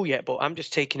don't know yet, but I'm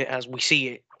just taking it as we see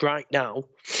it right now.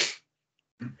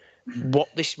 What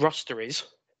this roster is.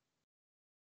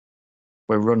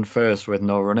 We run first with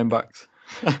no running backs.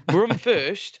 Run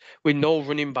first with no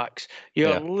running backs. You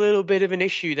got a little bit of an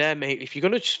issue there, mate. If you're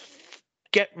going to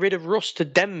get rid of Russ to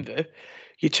Denver,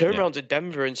 you turn around to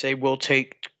Denver and say, we'll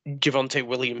take Javonte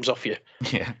Williams off you.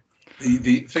 Yeah.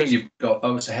 The thing you've got,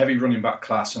 it's a heavy running back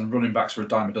class, and running backs are a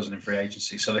dime a dozen in free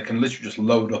agency, so they can literally just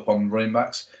load up on running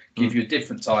backs, give you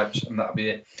different types, and that'll be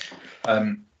it.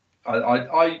 I'm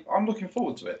looking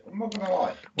forward to it. I'm not going to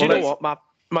lie. Do you know what?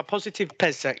 My positive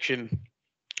PES section.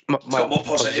 My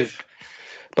positive.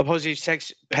 My positive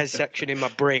PES section in my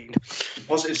brain.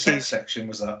 Positive sex section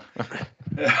was that?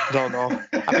 Don't know.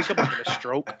 I think I'm having a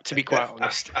stroke, to be quite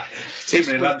honest. Too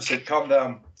many Lancet, calm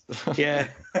down. Yeah.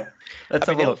 Let's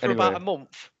I've been have a ill look for anyway. about a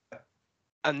month,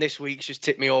 and this week's just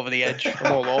tipped me over the edge.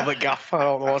 I'm all over gaff. I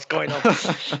don't know what's going on.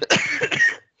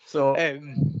 So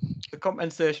the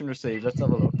compensation received. Let's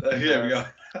have a look. Here we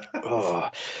go.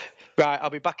 Right, I'll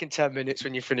be back in 10 minutes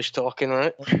when you finish talking, all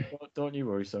right? Don't you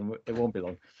worry, son. It won't be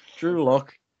long. Drew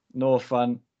Lock, Noah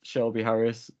Fant, Shelby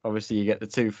Harris. Obviously, you get the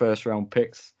 2 first-round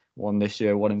picks, one this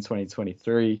year, one in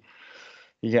 2023.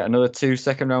 You get another 2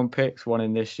 second-round picks, one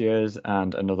in this year's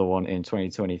and another one in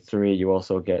 2023. You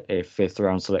also get a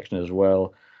 5th-round selection as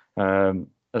well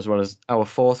as our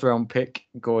 4th-round pick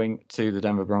going to the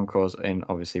Denver Broncos in,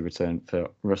 obviously, return for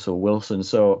Russell Wilson.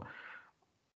 So,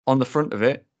 on the front of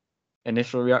it,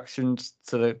 initial reactions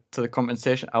to the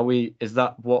compensation, is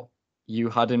that what you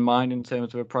had in mind in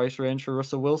terms of a price range for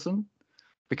Russell Wilson?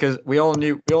 Because we all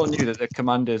knew that the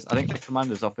Commanders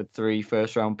offered 3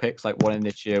 first-round picks, like one in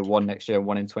this year, one next year,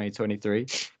 one in 2023.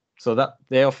 So that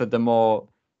they offered the more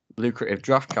lucrative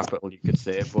draft capital, you could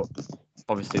say. But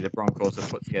obviously, the Broncos have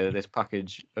put together this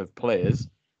package of players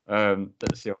that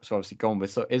the Seahawks have obviously gone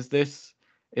with. So is this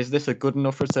a good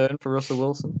enough return for Russell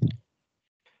Wilson?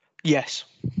 Yes.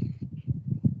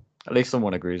 At least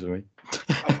someone agrees with me.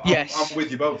 Yes. I'm with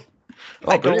you both.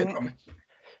 Oh, brilliant.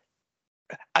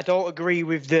 I don't agree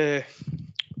with the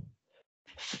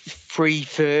 3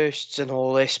 firsts and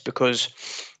all this, because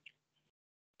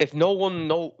if no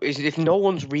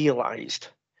one's realised,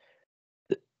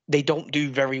 they don't do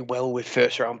very well with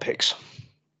first-round picks.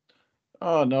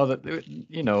 Oh no,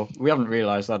 we haven't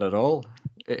realised that at all.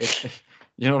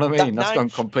 You know what I mean? That's gone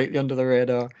completely under the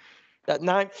radar. That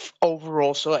 9th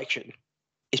overall selection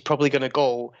is probably going to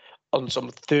go on some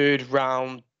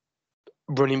 3rd-round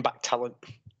running back talent.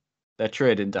 They're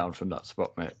trading down from that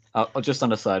spot, mate. I'll just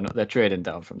on a side note, they're trading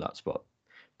down from that spot.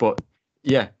 But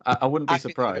yeah, I wouldn't be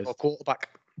surprised. A quarterback.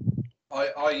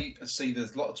 I see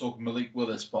there's a lot of talk of Malik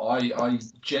Willis, but I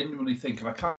genuinely think, and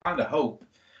I kind of hope,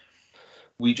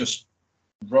 we just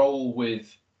roll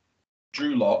with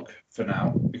Drew Lock for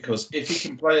now, because if he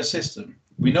can play a system,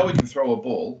 we know he can throw a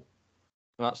ball.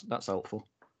 That's helpful.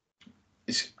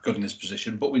 It's good in his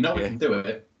position, but we know he can do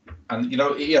it. And,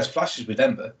 he has flashes with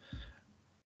Denver.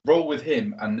 Roll with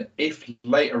him, and if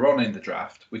later on in the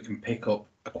draft we can pick up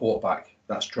a quarterback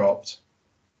that's dropped,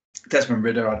 Desmond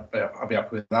Ridder, I'd be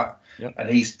happy with that. Yep. And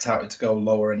he's touted to go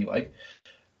lower anyway.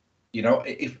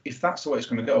 If that's the way it's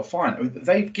going to go, fine. I mean,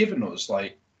 they've given us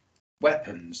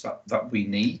weapons that we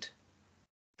need.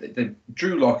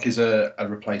 Drew Lock is a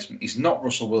replacement. He's not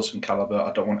Russell Wilson caliber.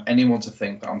 I don't want anyone to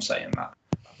think that I'm saying that,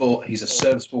 but he's a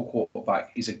serviceable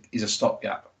quarterback. He's a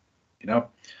stopgap.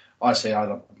 I say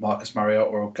either Marcus Mariota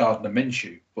or Gardner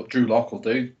Minshew, but Drew Lock will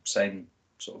do, same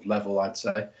sort of level, I'd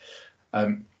say.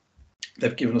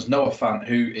 They've given us Noah Fant,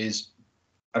 who is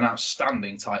an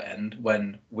outstanding tight end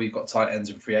when we've got tight ends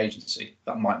in free agency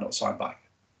that might not sign back.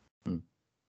 All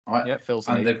right? Yeah, Phil's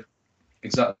and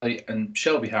exactly. And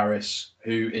Shelby Harris,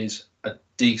 who is a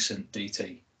decent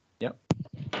DT. Yep.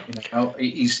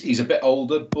 He's a bit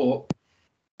older, but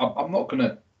I'm not going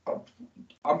to...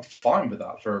 I'm fine with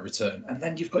that for a return. And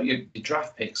then you've got your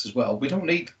draft picks as well. We don't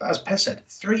need, as Pez said,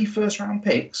 3 first-round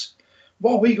picks.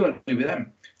 What are we going to do with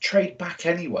them? Trade back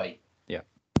anyway. Yeah.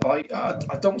 I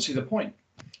don't see the point.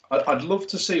 I'd love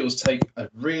to see us take a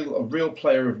real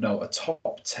player of note, a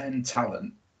top 10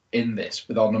 talent in this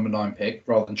with our number 9 pick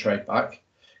rather than trade back,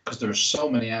 because there are so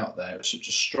many out there. It's such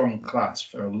a strong class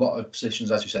for a lot of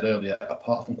positions, as you said earlier,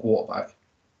 apart from quarterback.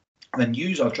 And then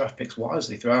use our draft picks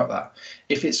wisely throughout that.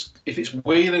 If it's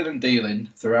wheeling and dealing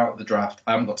throughout the draft,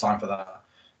 I haven't got time for that.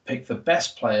 Pick the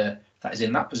best player that is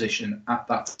in that position at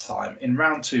that time. In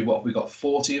round 2, what have we got?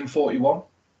 40 and 41?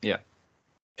 Yeah.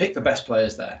 Pick the best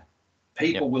players there.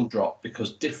 People will drop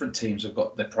because different teams have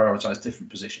got, they prioritise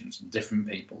different positions and different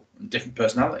people and different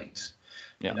personalities.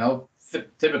 Yeah. You know,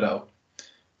 Thibodeau,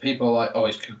 people are like, oh,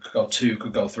 he could go 2,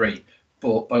 could go 3.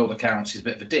 But by all accounts, he's a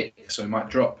bit of a dick, so he might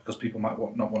drop because people might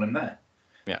not want him there.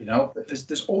 Yeah. You know,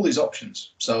 there's all these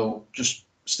options. So just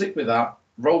stick with that,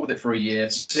 roll with it for a year.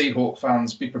 Seahawk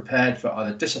fans, be prepared for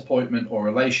either disappointment or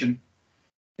elation.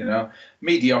 You know,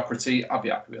 mediocrity, I'll be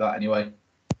happy with that anyway.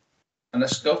 And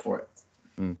let's go for it.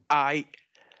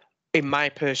 In my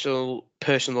personal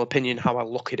opinion, how I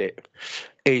look at it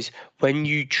is when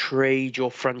you trade your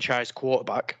franchise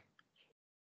quarterback,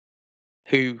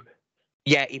 who,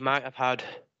 yeah, he might have had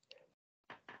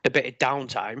a bit of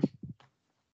downtime,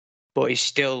 but he's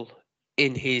still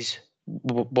in his,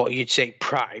 what you'd say,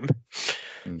 prime,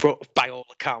 by all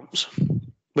accounts.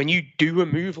 When you do a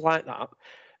move like that,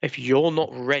 if you're not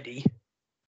ready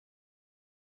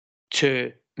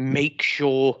to make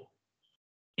sure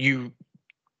you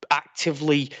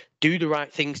actively do the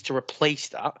right things to replace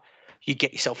that, you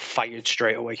get yourself fired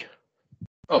straight away.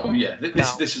 Oh, yeah.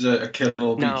 This is a kill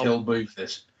or be killed move,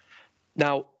 this.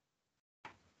 Now,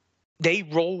 they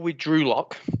roll with Drew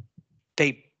Lock.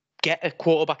 They get a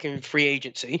quarterback in free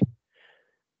agency.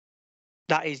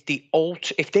 That is the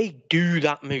if they do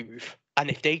that move, and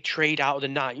if they trade out of the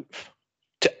 9th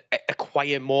to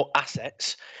acquire more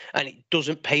assets, and it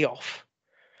doesn't pay off,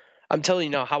 I'm telling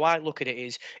you now, how I look at it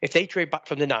is, if they trade back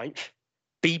from the 9th,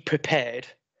 be prepared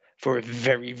for a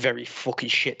very, very fucking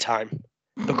shit time.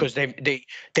 Because they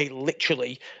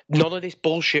literally, none of this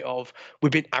bullshit of,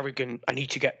 we've been arrogant, I need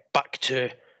to get back to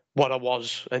what I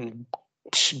was and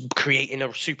creating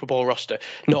a Super Bowl roster.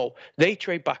 No, they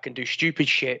trade back and do stupid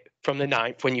shit from the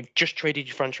 9th when you've just traded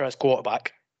your franchise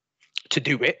quarterback to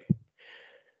do it.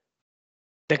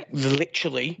 They've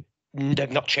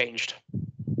not changed,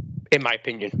 in my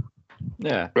opinion.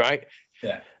 Yeah. Right?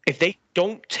 Yeah. If they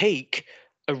don't take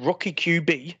a rookie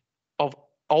QB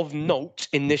of note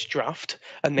in this draft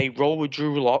and they roll with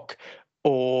Drew Lock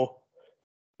or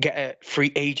get a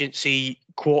free agency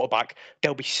quarterback,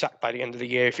 they'll be sacked by the end of the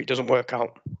year if it doesn't work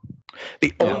out.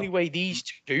 The only way these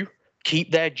two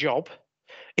keep their job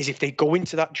is if they go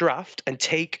into that draft and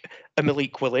take a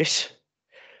Malik Willis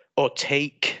or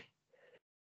take...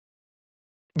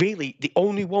 Really, the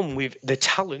only one with the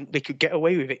talent they could get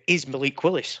away with it is Malik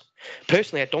Willis.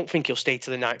 Personally, I don't think he'll stay to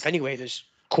the 9th anyway. There's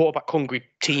quarterback-hungry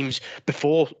teams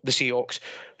before the Seahawks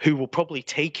who will probably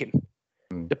take him.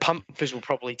 The Panthers will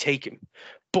probably take him.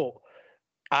 But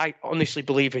I honestly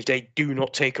believe if they do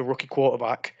not take a rookie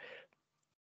quarterback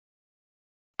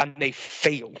and they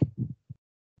fail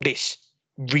this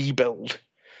rebuild,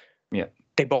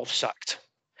 they both sacked.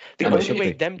 The only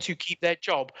way them to keep their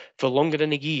job for longer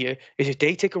than a year is if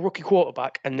they take a rookie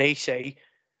quarterback and they say,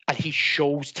 and he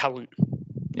shows talent.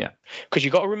 Yeah. Because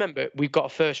you've got to remember, we've got a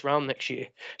first round next year.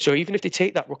 So even if they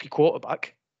take that rookie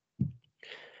quarterback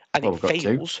and it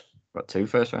fails... Got 2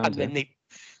 first rounds. And then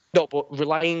but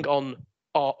relying on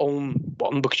our own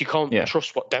one, because you can't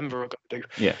trust what Denver are going to do.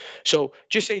 Yeah. So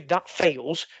just say that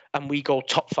fails and we go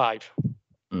top 5.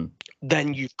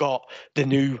 Then you've got the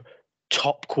new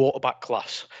top quarterback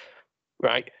class,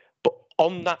 right? But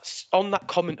on that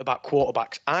comment about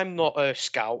quarterbacks, I'm not a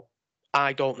scout.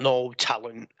 I don't know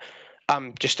talent.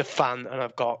 I'm just a fan, and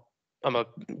I'm a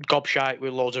gobshite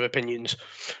with loads of opinions.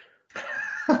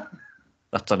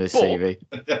 That's on his CV.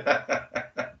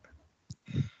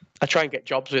 I try and get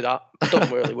jobs with that. It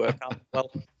doesn't really work out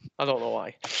well. I don't know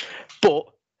why. But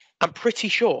I'm pretty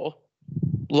sure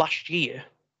last year,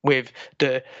 with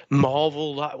the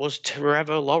marvel that was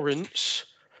Trevor Lawrence,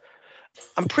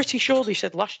 I'm pretty sure they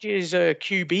said last year's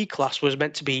QB class was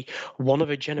meant to be one of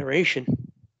a generation.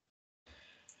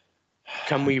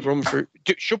 Can we run through?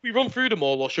 Should we run through them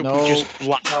all, or should we just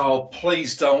laugh? No,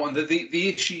 please don't. And the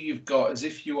issue you've got is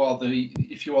if you are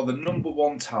the number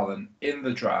 1 talent in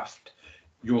the draft,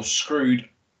 you're screwed.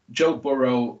 Joe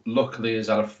Burrow, luckily, is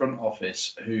at a front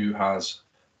office who has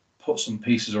put some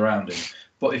pieces around him.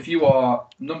 But if you are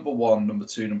number 1, number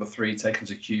 2, number 3 taken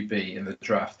to QB in the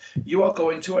draft, you are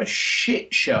going to a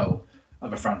shit show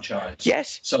of a franchise.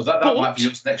 Yes. So that might be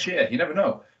us next year. You never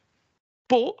know.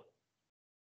 But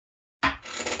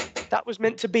that was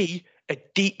meant to be a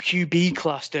deep QB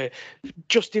class. To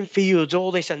Justin Fields,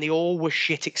 all this, and they all were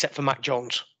shit except for Mac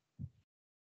Jones.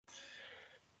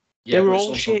 Yeah, they were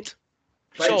all shit.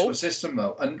 Playing into a system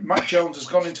though, and Mac Jones has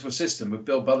gone into a system with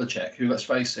Bill Belichick, who, let's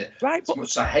face it, right, as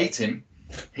much as I hate him,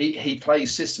 he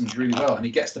plays systems really well, and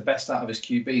he gets the best out of his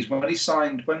QBs.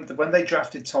 When they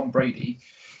drafted Tom Brady,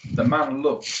 the man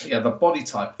looked, the body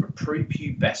type of a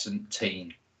prepubescent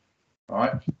teen,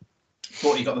 right?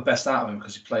 But he got the best out of him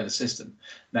because he played a system.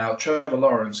 Now Trevor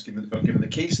Lawrence given the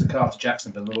keys to the car to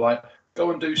Jacksonville, and they're like,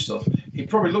 go and do stuff. He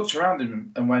probably looked around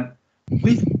him and went,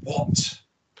 with what?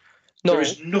 No, there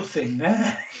is nothing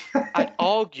there. I'd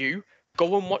argue,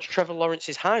 go and watch Trevor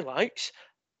Lawrence's highlights,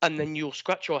 and then you'll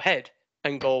scratch your head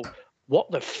and go,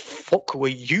 what the fuck were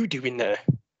you doing there?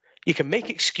 You can make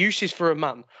excuses for a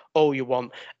man all you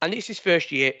want. And it's his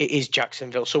first year. It is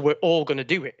Jacksonville. So we're all going to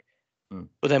do it.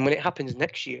 But then when it happens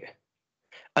next year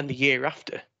and the year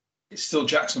after, it's still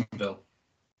Jacksonville.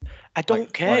 I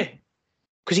don't care.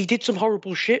 Because he did some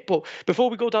horrible shit. But before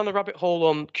we go down the rabbit hole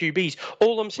on QBs,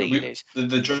 all I'm saying is...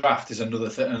 The draft is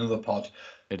another pod.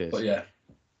 It is. But yeah.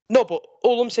 No, but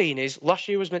all I'm saying is last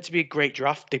year was meant to be a great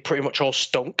draft. They pretty much all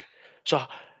stunk. So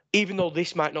even though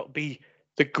this might not be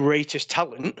the greatest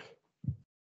talent,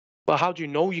 well, how do you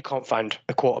know you can't find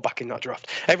a quarterback in that draft?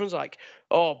 Everyone's like,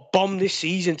 oh, bomb this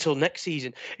season till next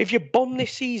season. If you bomb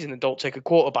this season and don't take a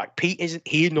quarterback, Pete isn't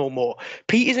here no more.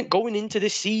 Pete isn't going into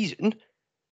this season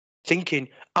thinking,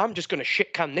 I'm just going to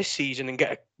shit can this season and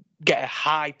get a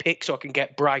high pick so I can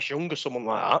get Bryce Young or someone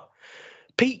like that.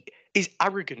 Pete is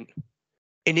arrogant.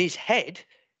 In his head,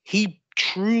 he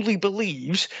truly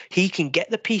believes he can get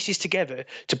the pieces together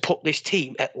to put this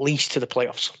team at least to the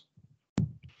playoffs.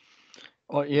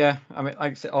 Well, yeah, I mean,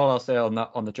 like I say, all I'll say on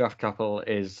that, on the draft capital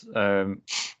is I'm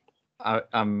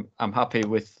happy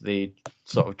with the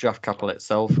sort of draft capital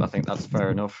itself. I think that's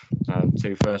fair enough.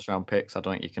 2 first-round picks, I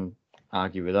don't think you can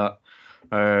argue with that.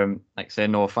 Like I say,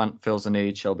 Noah Fant fills the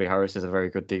need. Shelby Harris is a very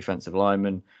good defensive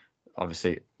lineman.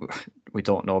 Obviously, we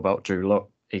don't know about Drew Luck.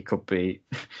 He could be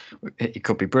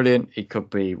brilliant. He could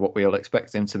be what we all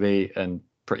expect him to be, and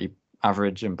pretty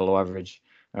average and below average.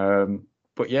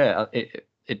 But yeah,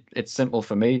 it's simple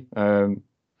for me. I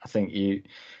think you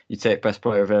take best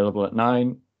player available at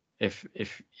 9. If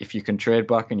you can trade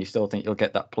back and you still think you'll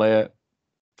get that player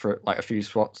for like a few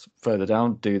spots further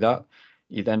down, do that.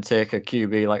 You then take a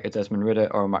QB like a Desmond Ridder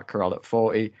or a Matt Corral at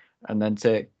 40, and then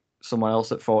take someone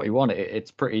else at 41.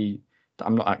 It's pretty.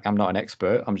 I'm not an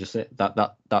expert. I'm just saying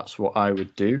that's what I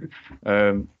would do.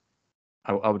 I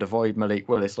would avoid Malik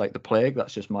Willis like the plague.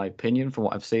 That's just my opinion from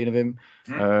what I've seen of him.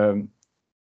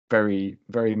 Very,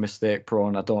 very mistake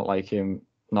prone. I don't like him.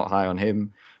 Not high on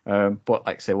him. But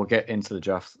like I say, we'll get into the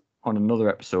draft on another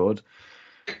episode,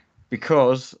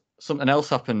 because something else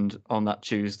happened on that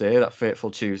Tuesday, that fateful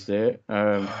Tuesday,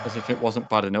 as if it wasn't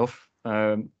bad enough.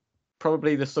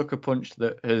 Probably the sucker punch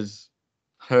that has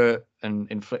hurt and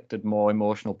inflicted more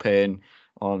emotional pain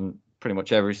on pretty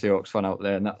much every Seahawks fan out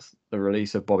there, and that's the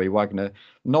release of Bobby Wagner.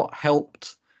 Not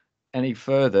helped any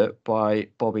further by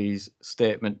Bobby's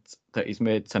statement that he's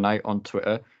made tonight on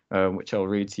Twitter, which I'll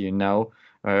read to you now.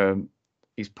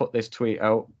 He's put this tweet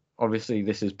out. Obviously,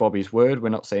 this is Bobby's word. We're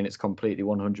not saying it's completely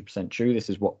 100% true. This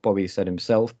is what Bobby said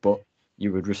himself, but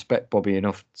you would respect Bobby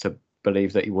enough to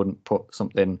believe that he wouldn't put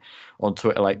something on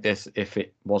Twitter like this if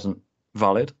it wasn't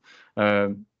valid.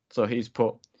 So he's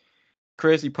put,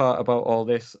 crazy part about all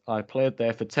this, I played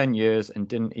there for 10 years and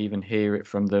didn't even hear it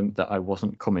from them that I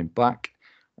wasn't coming back.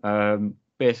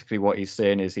 Basically what he's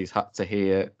saying is he's had to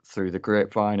hear through the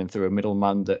grapevine and through a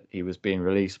middleman that he was being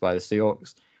released by the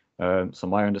Seahawks. So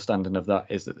my understanding of that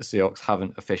is that the Seahawks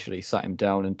haven't officially sat him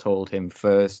down and told him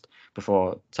first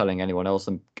before telling anyone else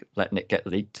and letting it get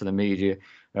leaked to the media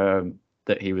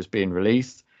that he was being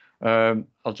released.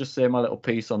 I'll just say my little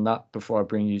piece on that before I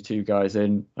bring you two guys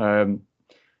in.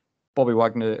 Bobby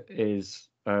Wagner is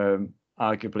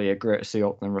arguably a greater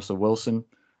Seahawk than Russell Wilson,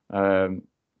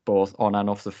 both on and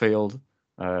off the field.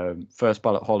 First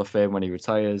ballot Hall of Fame when he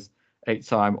retires,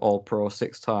 8-time All-Pro,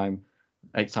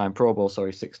 8-time Pro Bowl,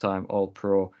 6-time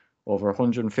All-Pro, over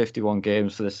 151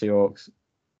 games for the Seahawks.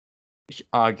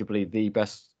 Arguably the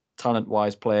best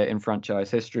talent-wise player in franchise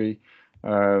history.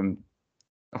 Over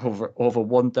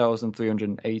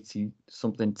 1,380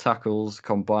 something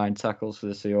combined tackles for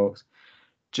the Seahawks.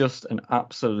 Just an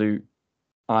absolute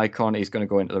icon. He's going to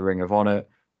go into the Ring of Honor.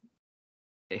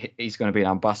 He's going to be an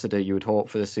ambassador, you would hope,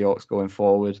 for the Seahawks going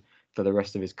forward. for the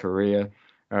rest of his career.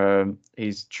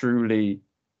 He's truly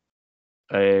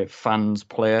a fans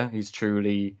player. He's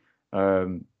truly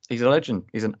he's a legend.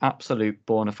 He's an absolute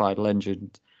bona fide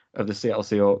legend of the Seattle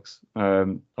Seahawks.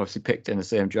 Obviously picked in the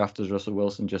same draft as Russell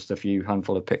Wilson, just a few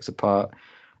handful of picks apart.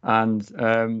 And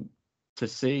to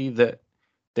see that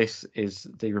this is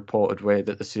the reported way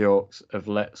that the Seahawks have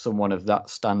let someone of that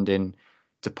standing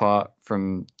depart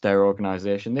from their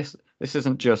organisation. This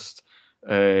isn't just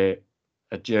a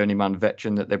journeyman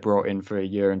veteran that they brought in for a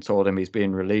year and told him he's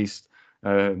being released.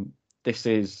 This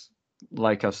is,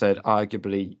 like I've said,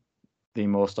 arguably the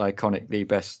most iconic, the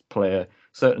best player,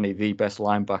 certainly the best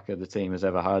linebacker the team has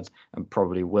ever had and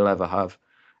probably will ever have.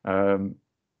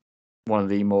 One of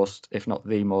the most, if not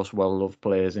the most well-loved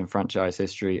players in franchise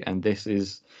history. And this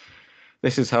is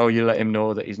how you let him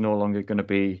know that he's no longer going to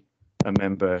be a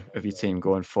member of your team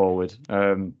going forward.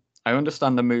 I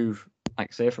understand the move, like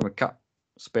I say, from a cap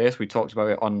space. We talked about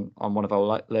it on one of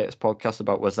our latest podcasts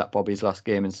about was that Bobby's last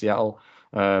game in Seattle.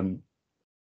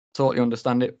 Totally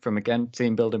understand it from, again,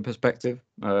 team building perspective.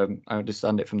 I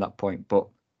understand it from that point. But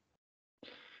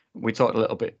we talked a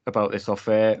little bit about this off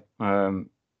air.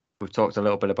 We've talked a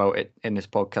little bit about it in this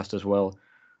podcast as well.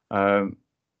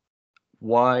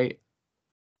 Why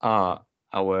are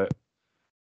our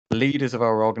leaders of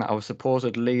our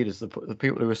supposed leaders, the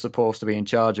people who are supposed to be in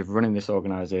charge of running this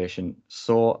organization,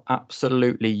 so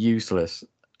absolutely useless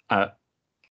at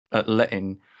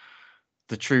letting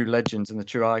the true legends and the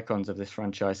true icons of this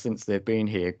franchise since they've been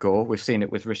here go? We've seen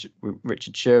it with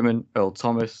Richard Sherman, Earl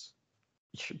Thomas,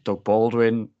 Doug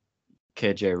Baldwin,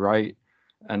 KJ Wright,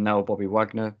 and now Bobby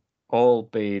Wagner, all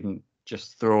being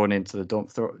just thrown into the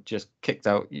dump, just kicked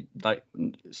out like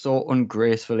so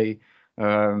ungracefully.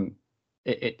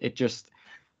 It just,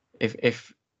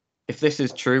 if this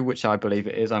is true, which I believe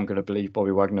it is, I'm going to believe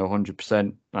Bobby Wagner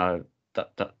 100%.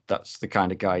 That's the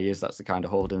kind of guy he is. That's the kind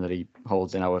of holding that he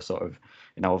holds in our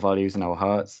values and our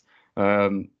hearts.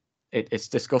 It's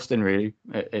disgusting, really.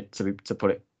 To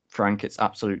put it frank, it's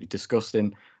absolutely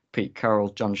disgusting. Pete Carroll,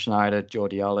 John Schneider,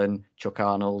 Jody Allen, Chuck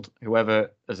Arnold,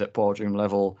 whoever is at boardroom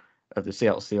level of the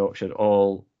Seattle Seahawks should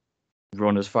all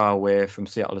run as far away from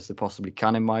Seattle as they possibly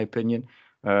can, in my opinion,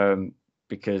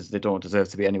 because they don't deserve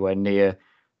to be anywhere near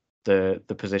the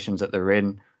positions that they're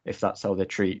in if that's how they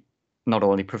treat not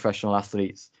only professional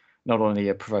athletes, not only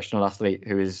a professional athlete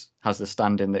who has the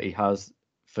standing that he has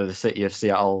for the city of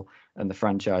Seattle and the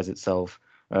franchise itself,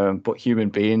 but human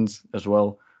beings as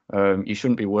well. You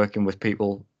shouldn't be working with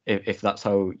people if that's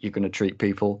how you're going to treat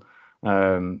people.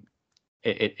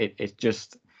 It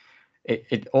just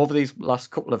over these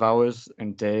last couple of hours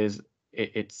and days,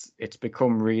 it's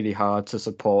become really hard to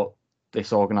support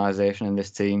this organization and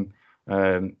this team.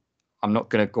 I'm not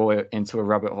going to go into a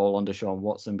rabbit hole on Deshaun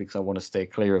Watson because I want to stay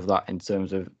clear of that in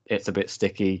terms of it's a bit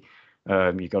sticky.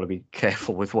 You've got to be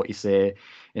careful with what you say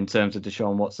in terms of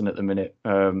Deshaun Watson at the minute.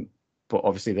 But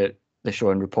obviously they're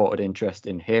showing reported interest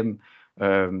in him.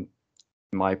 In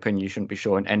my opinion, you shouldn't be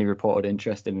showing any reported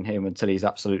interest in him until he's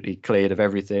absolutely cleared of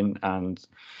everything. And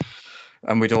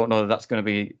we don't know that that's going to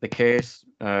be the case.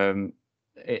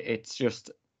 It's just,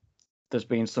 there's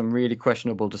been some really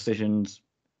questionable decisions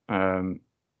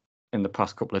in the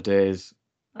past couple of days,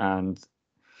 and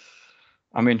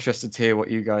I'm interested to hear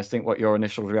what you guys think, what your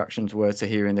initial reactions were to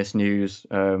hearing this news.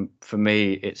 For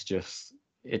me,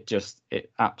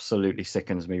 it absolutely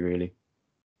sickens me, really.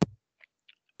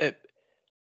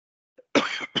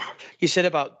 You said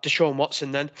about Deshaun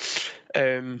Watson then,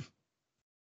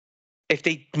 if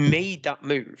they made that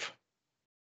move,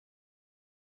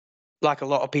 like a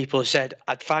lot of people have said,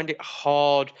 I'd find it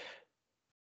hard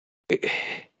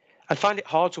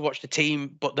to watch the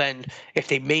team. But then if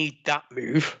they made that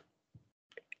move,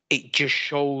 it just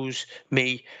shows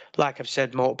me, like I've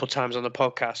said multiple times on the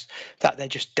podcast, that they're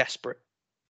just desperate.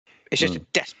 It's just a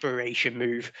desperation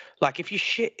move. Like if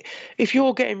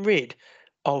you're getting rid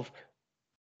of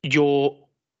your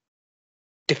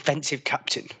defensive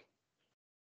captain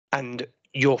and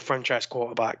your franchise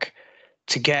quarterback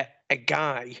to get a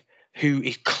guy who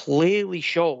is clearly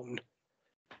shown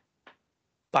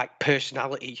like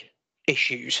personality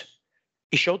issues.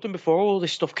 He showed them before all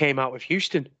this stuff came out with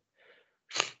Houston.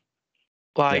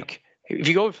 Like, if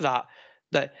you go for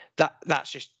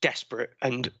that's just desperate,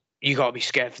 and you got to be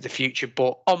scared for the future.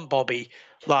 But on Bobby,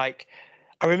 like,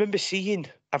 I remember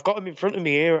I've got him in front of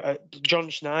me here, John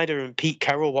Schneider and Pete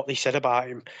Carroll, what they said about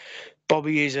him.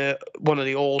 Bobby is one of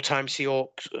the all-time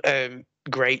Seahawks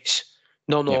greats.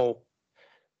 No.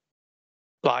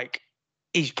 Like,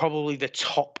 he's probably the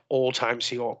top all-time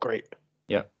Seahawk great.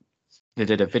 Yeah. They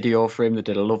did a video for him. They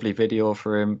did a lovely video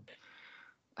for him.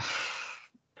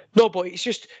 No, but it's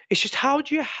just how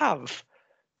do you have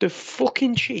the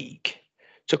fucking cheek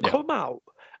to come out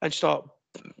and start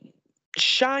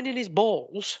shining his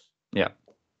balls? Yeah.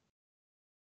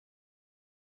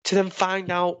 To then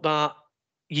find out that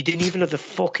you didn't even have the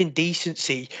fucking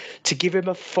decency to give him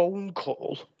a phone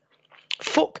call.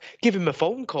 Fuck, give him a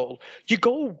phone call. You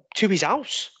go to his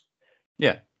house.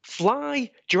 Yeah.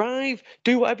 Fly, drive,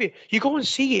 do whatever. You go and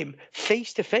see him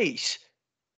face to face.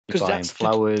 You buy him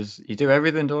flowers. You do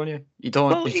everything, don't you? You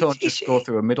don't just go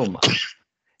through a middleman.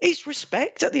 It's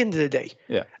respect at the end of the day.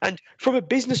 Yeah. And from a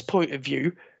business point of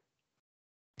view,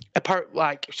 apart,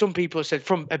 like some people have said,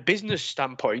 from a business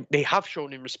standpoint, they have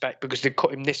shown him respect because they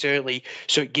cut him this early,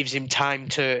 so it gives him time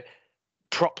to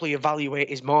properly evaluate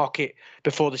his market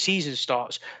before the season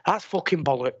starts. That's fucking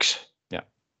bollocks. Yeah.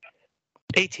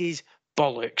 It is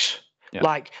bollocks. Yeah.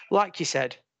 Like you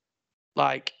said,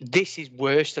 like this is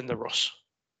worse than the Russ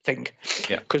thing.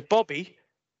 Yeah. Because Bobby,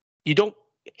 you don't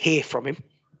hear from him.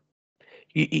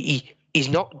 He's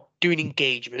not doing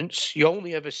engagements. You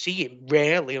only ever see him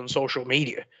rarely on social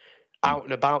media, out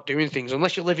and about doing things.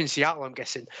 Unless you live in Seattle, I'm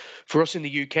guessing. For us in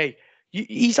the UK,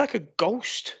 he's like a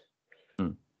ghost.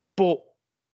 But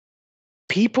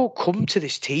people come to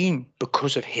this team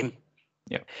because of him.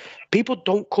 Yeah. People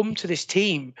don't come to this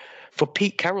team for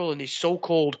Pete Carroll and his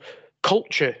so-called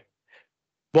culture.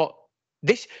 But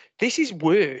this is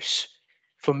worse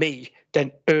for me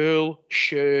than Earl,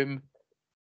 Sherm,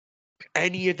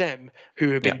 any of them who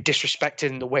have been disrespected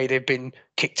in the way they've been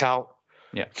kicked out.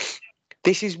 Yeah.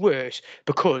 This is worse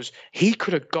because he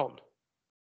could have gone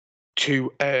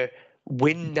to a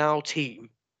win now team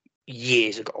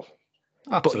years ago.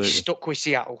 Absolutely. But he stuck with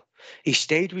Seattle. He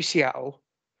stayed with Seattle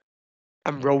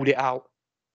and rode it out.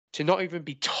 To not even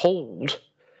be told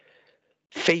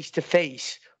face to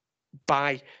face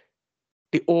by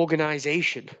the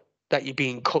organization that you're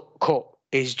being cut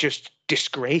is just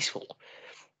disgraceful.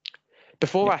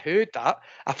 Before I heard that,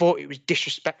 I thought it was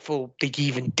disrespectful they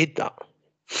even did that.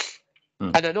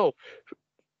 And I know,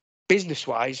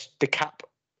 business-wise, the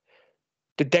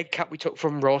dead cap we took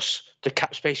from Ross, the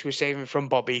cap space we were saving from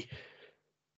Bobby,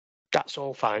 that's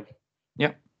all fine.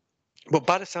 Yeah. But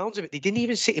by the sounds of it, they didn't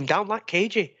even sit him down like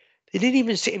KJ. They didn't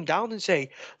even sit him down and say,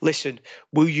 listen,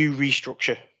 will you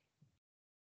restructure?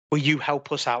 Will you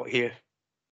help us out here?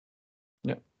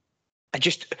 Yeah. I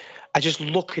just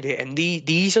look at it, and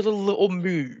these are the little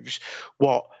moves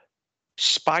what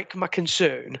spike my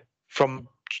concern from,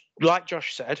 like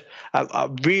Josh said, I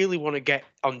really want to get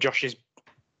on Josh's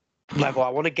level. I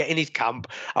want to get in his camp.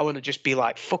 I want to just be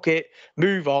like, fuck it,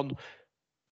 move on.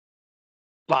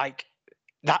 Like,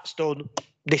 that's done.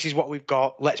 This is what we've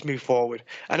got. Let's move forward.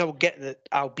 And I will get that.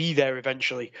 I'll be there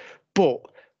eventually. But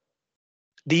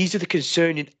these are the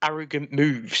concerning, arrogant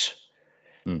moves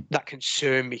that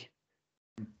concern me.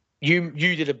 You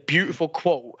did a beautiful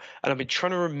quote, and I've been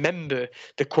trying to remember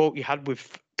the quote you had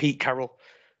with Pete Carroll.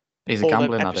 He's a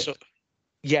gambling addict.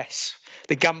 Yes,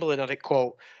 the gambling addict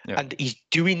quote. Yeah. And he's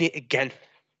doing it again.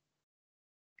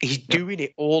 He's doing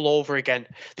it all over again.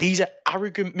 These are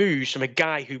arrogant moves from a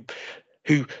guy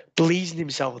who believes in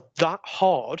himself that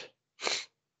hard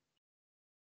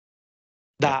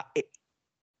that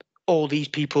all these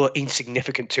people are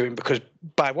insignificant to him, because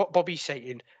by what Bobby's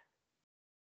saying,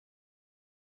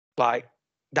 like,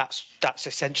 that's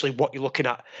essentially what you're looking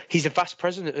at. He's the vice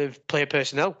president of player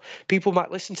personnel. People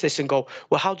might listen to this and go,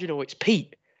 well, how do you know it's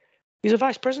Pete? He's a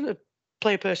vice president of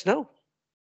player personnel.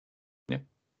 Yeah.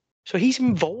 So he's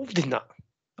involved in that.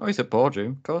 Oh, he's a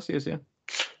boardroom. Of course he is, yeah.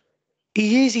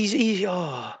 He is. He's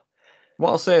oh. What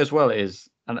I'll say as well is,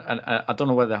 and I don't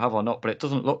know whether they have or not, but it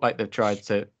doesn't look like they've tried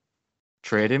to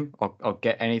trade him or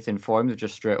get anything for him. They've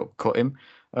just straight up cut him.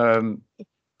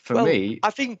 For me,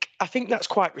 I think that's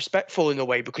quite respectful in a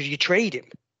way, because you trade him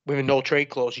with a no trade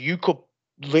clause. You could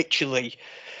literally,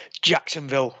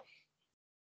 Jacksonville,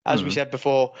 as we said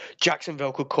before,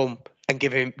 Jacksonville could come and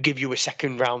give you a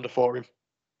second rounder for him,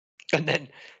 and then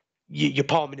you're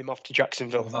palming him off to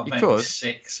Jacksonville. Well, that made me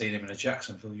sick seeing him in a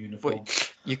Jacksonville uniform.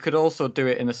 But you could also do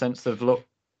it in the sense of, look,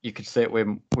 you could say to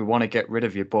him, we want to get rid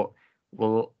of you, but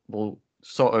we'll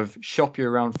sort of shop you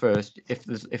around first. If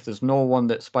there's no one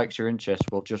that spikes your interest,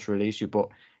 we'll just release you. But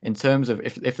in terms of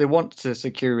if they want to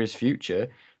secure his future,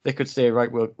 they could say,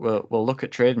 right, we'll look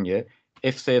at trading you.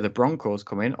 If, say, the Broncos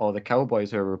come in, or the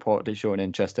Cowboys, who are reportedly showing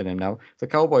interest in him now, the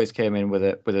Cowboys came in with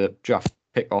a draft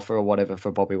pick offer or whatever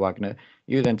for Bobby Wagner,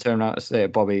 you then turn around and say,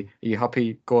 Bobby, are you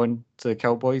happy going to the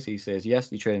Cowboys? He says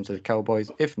yes. You trade him to the Cowboys.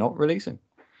 If not, release him.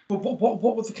 But what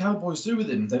would the Cowboys do with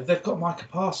him? They've got Micah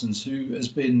Parsons, who has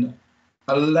been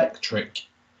electric,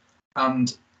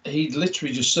 and he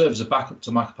literally just serves as a backup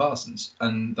to Micah Parsons,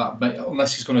 and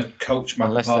unless he's going to coach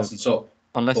Micah Parsons up.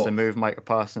 Unless they move Micah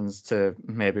Parsons to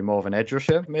maybe more of an edge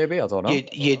rusher, maybe, I don't know.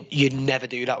 You'd never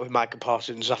do that with Micah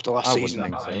Parsons after last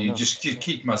season. You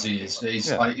keep him as he is. He's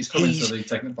coming to the league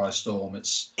taking it by storm.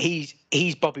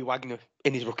 He's Bobby Wagner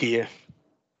in his rookie year.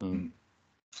 Mm.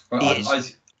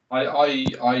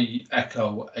 I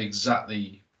echo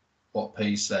exactly what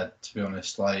P said. To be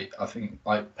honest, I think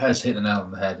Pez hit the nail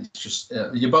on the head. It's just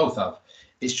you both have.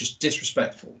 It's just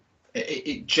disrespectful.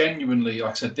 It genuinely,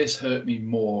 like I said, this hurt me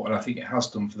more, and I think it has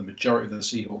done for the majority of the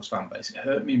Seahawks fan base. It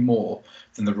hurt me more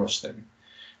than the Russ thing,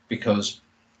 because,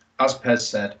 as Pez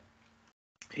said,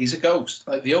 he's a ghost.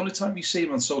 Like, the only time you see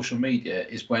him on social media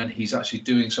is when he's actually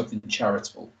doing something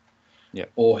charitable,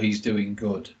 or he's doing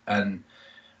good. And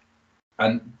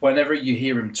whenever you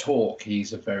hear him talk,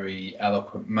 he's a very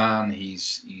eloquent man.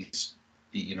 He's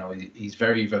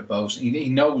very verbose. He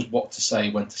knows what to say,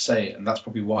 when to say it, and that's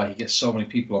probably why he gets so many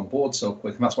people on board so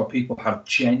quick. And that's why people have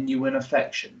genuine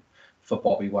affection for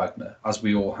Bobby Wagner, as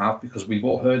we all have, because we've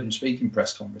all heard him speak in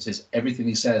press conferences. Everything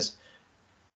he says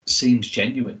seems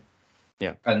genuine.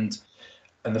 Yeah. And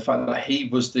the fact that he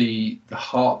was the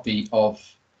heartbeat of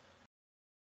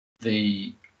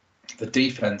the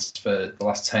defense for the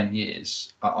last 10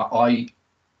 years, I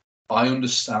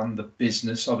understand the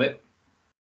business of it.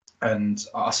 And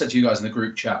I said to you guys in the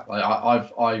group chat, like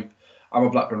I'm a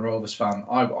Blackburn Rovers fan.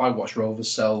 I watched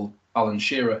Rovers sell Alan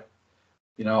Shearer.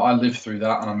 I lived through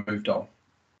that and I moved on.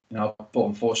 But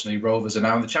unfortunately, Rovers are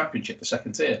now in the Championship, the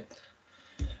second tier.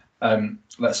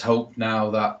 Let's hope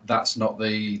now that that's not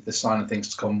the sign of things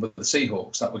to come with the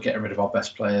Seahawks, that we're getting rid of our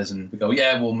best players and we go,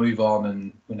 we'll move on,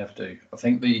 and we never do. I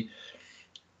think the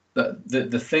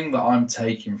thing that I'm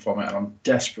taking from it, and I'm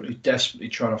desperately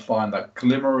trying to find that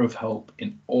glimmer of hope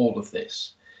in all of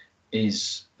this,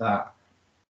 is that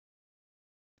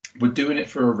we're doing it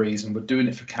for a reason. We're doing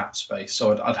it for cap space.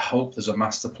 So I'd hope there's a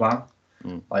master plan.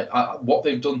 Like what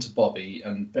they've done to Bobby,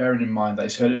 and bearing in mind that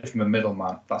he's heard it from a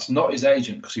middleman, that's not his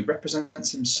agent because he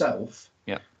represents himself.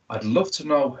 Yeah. I'd love to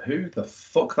know who the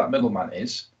fuck that middleman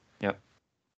is. Yeah.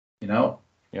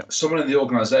 Someone in the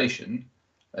organisation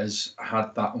has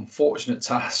had that unfortunate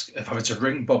task of having to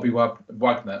ring Bobby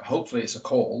Wagner. Hopefully it's a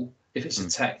call. If it's a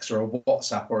text or a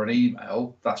WhatsApp or an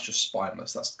email, that's just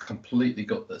spineless. That's completely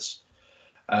gutless.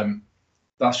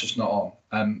 That's just not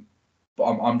on. But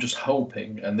I'm just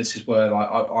hoping, and this is where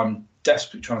I'm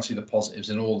desperately trying to see the positives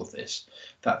in all of this,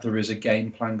 that there is a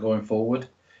game plan going forward.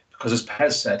 Because as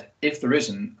Pez said, if there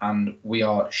isn't, and we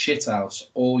are shithouse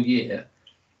all year,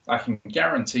 I can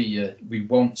guarantee you we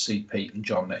won't see Pete and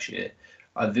John next year.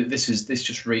 This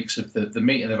just reeks of the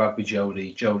meeting they've had with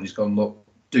Jody. Jody's gone, look,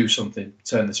 do something,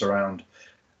 turn this around.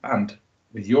 And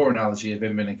with your analogy of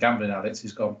him being a gambling addict,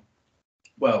 he's gone,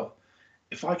 well,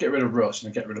 if I get rid of Russ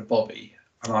and I get rid of Bobby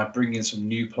and I bring in some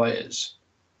new players,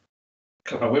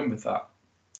 can I win with that?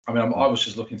 I mean, I was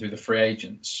just looking through the free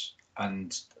agents,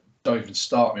 and don't even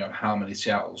start me on how many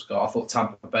Seattle's got. I thought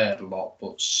Tampa Bay had a lot,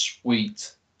 but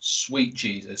sweet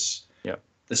Jesus,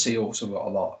 the Seahawks have got a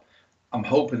lot. I'm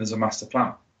hoping there's a master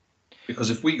plan,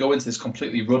 because if we go into this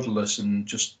completely rudderless and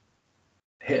just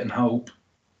hit and hope,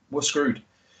 we're screwed.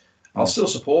 I'll still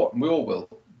support, and we all will,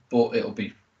 but it'll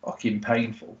be fucking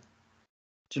painful.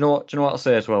 Do you know what I'll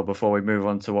say as well before we move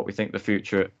on to what we think the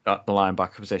future at the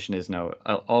linebacker position is now?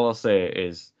 All I'll say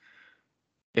is,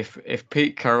 if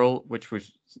Pete Carroll, which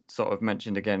was sort of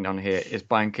mentioned again on here, is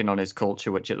banking on his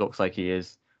culture, which it looks like he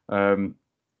is, and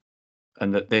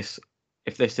that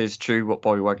if this is true, what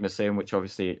Bobby Wagner's saying, which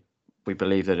obviously we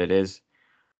believe that it is,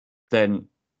 then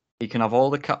he can have all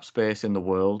the cap space in the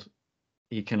world.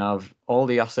 He can have all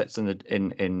the assets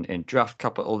in draft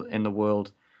capital in the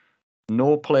world.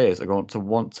 No players are going to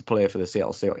want to play for the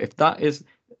Seattle Seahawks. If that is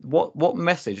what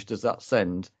message does that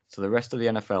send to the rest of the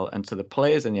NFL and to the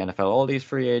players in the NFL, all these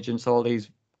free agents, all these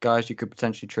guys you could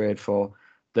potentially trade for,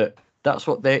 that's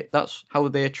how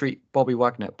they treat Bobby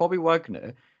Wagner. Bobby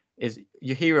Wagner is,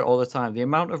 you hear it all the time, the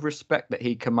amount of respect that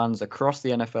he commands across the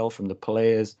NFL from the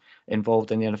players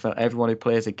involved in the NFL, everyone who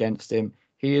plays against him.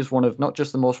 He is one of not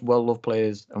just the most well-loved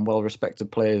players and well-respected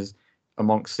players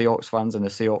amongst Seahawks fans in the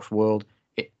Seahawks world,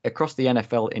 across the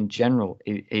NFL in general.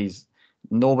 He's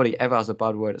nobody ever has a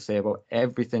bad word to say about.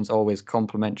 Everything's always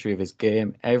complimentary of his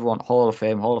game. Everyone, Hall of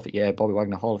Fame, Bobby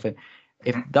Wagner, Hall of Fame.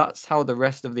 If that's how the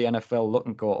rest of the NFL look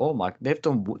and go, oh my, they've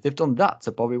done that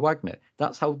to Bobby Wagner.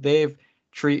 That's how they've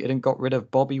treated and got rid of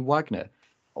Bobby Wagner.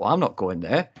 Oh, I'm not going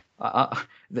there. How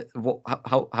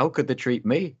could they treat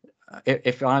me?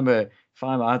 If I'm a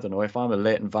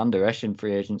Leighton Vander Esch in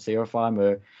free agency, or if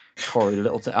I'm Corey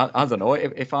Littleton. I don't know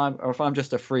if I'm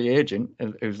just a free agent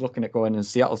who's looking at going in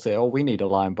Seattle, say, oh, we need a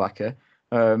linebacker.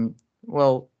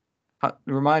 Well,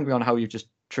 remind me on how you've just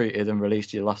treated and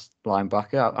released your last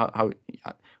linebacker.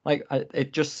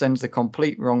 It just sends a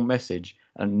complete wrong message,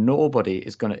 and nobody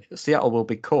is going to. Seattle will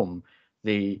become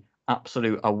the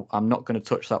absolute. I'm not going to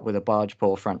touch that with a barge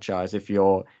pole franchise if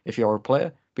you're a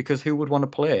player, because who would want to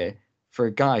play for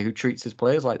a guy who treats his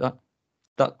players like that?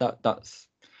 That's.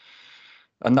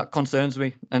 And that concerns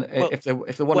me. And if they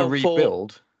want to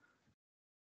rebuild,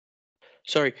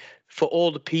 for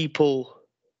all the people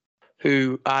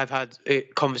who I've had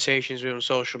conversations with on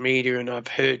social media and I've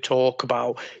heard talk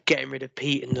about getting rid of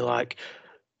Pete, and they're like,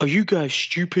 "Are you guys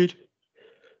stupid?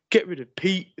 Get rid of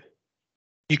Pete.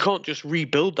 You can't just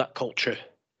rebuild that culture."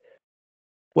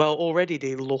 Well, already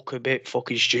they look a bit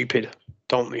fucking stupid,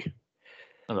 don't they?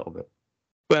 A little bit.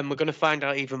 When we're going to find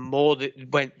out even more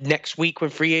when next week when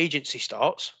free agency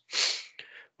starts,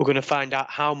 we're going to find out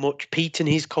how much Pete and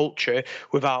his culture,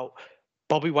 without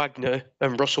Bobby Wagner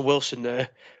and Russell Wilson there,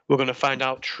 we're going to find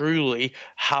out truly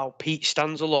how Pete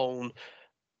stands alone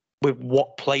with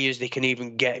what players they can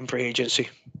even get in free agency.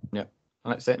 Yeah,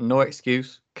 like I said, no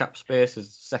excuse. Cap space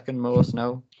is second most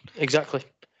now. Exactly.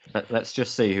 Let's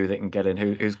just see who they can get in.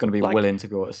 Who's going to be willing to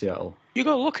go to Seattle? You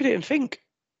got to look at it and think.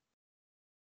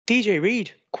 DJ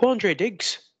Reed, Quandre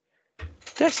Diggs,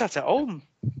 they're sat at home.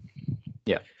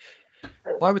 Yeah.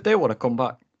 Why would they want to come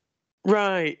back?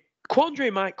 Right.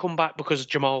 Quandre might come back because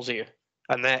Jamal's here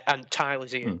and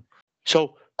Tyler's here.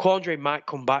 So Quandre might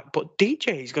come back, but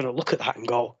DJ is going to look at that and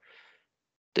go,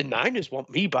 the Niners want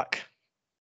me back.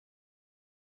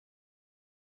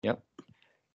 Yep.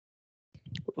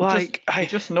 I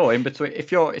just know in between.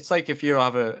 If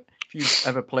you've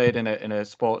ever played in a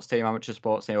sports team, amateur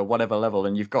sports team, or whatever level,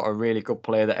 and you've got a really good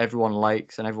player that everyone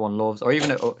likes and everyone loves, or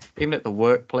even at the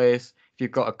workplace, if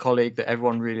you've got a colleague that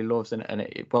everyone really loves and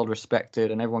it's well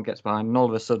respected and everyone gets behind, and all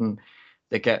of a sudden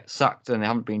they get sacked and they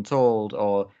haven't been told,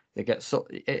 or they get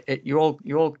you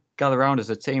all gather around as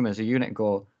a team, as a unit, and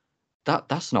go,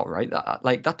 that's not right.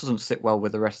 That doesn't sit well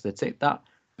with the rest of the team.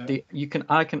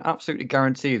 I can absolutely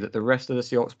guarantee that the rest of the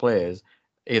Seahawks players,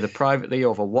 either privately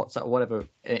over WhatsApp or whatever,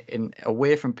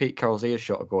 away from Pete Carroll's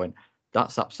earshot, are going,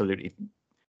 that's absolutely.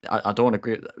 I don't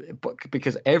agree with that. But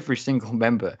because every single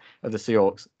member of the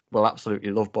Seahawks will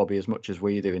absolutely love Bobby as much as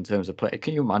we do in terms of play.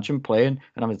 Can you imagine playing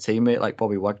and having a teammate like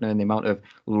Bobby Wagner and the amount of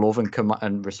love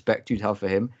and respect you'd have for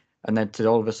him, and then to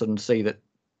all of a sudden see that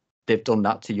they've done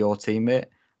that to your teammate?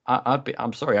 I'd be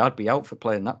out for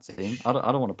playing that team. I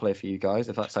don't want to play for you guys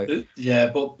if that's how. Yeah,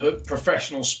 but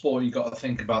professional sport, you got to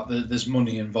think about there's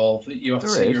money involved. You have to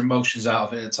see your emotions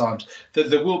out of it at times.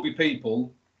 There will be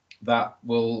people that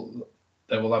will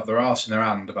have their arse in their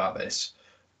hand about this,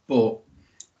 but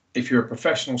if you're a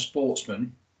professional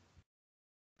sportsman,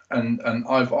 and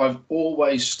I've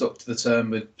always stuck to the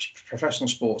term with professional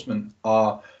sportsmen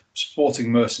are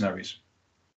sporting mercenaries.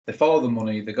 They follow the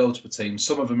money, they go to a team.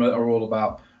 Some of them are all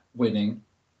about winning,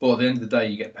 but at the end of the day,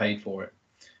 you get paid for it.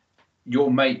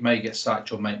 Your mate may get sacked,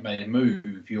 your mate may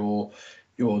move, your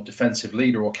defensive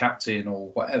leader or captain or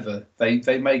whatever, they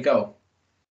may go.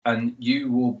 And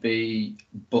you will be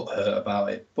butthurt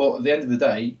about it. But at the end of the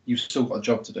day, you've still got a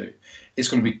job to do. It's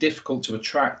going to be difficult to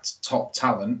attract top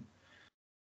talent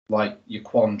like your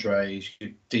Quandres,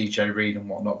 your DJ Reed and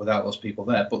whatnot without those people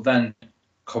there. But then,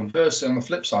 conversely, on the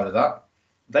flip side of that,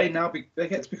 they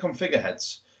get to become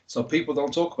figureheads. So people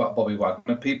don't talk about Bobby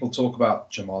Wagner. People talk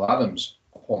about Jamal Adams,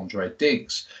 Quandre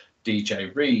Diggs,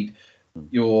 DJ Reed,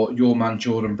 your man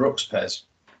Jordan Brooks, Pez.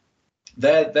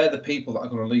 They're the people that are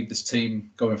going to lead this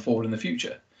team going forward in the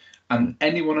future. And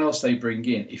anyone else they bring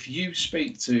in, if you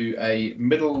speak to a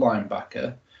middle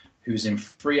linebacker who's in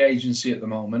free agency at the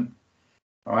moment,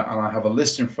 all right, and I have a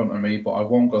list in front of me, but I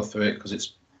won't go through it because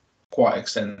it's quite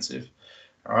extensive.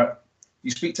 All right,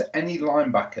 you speak to any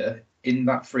linebacker in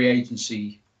that free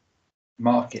agency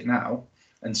market now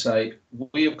and say,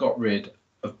 we have got rid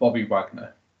of Bobby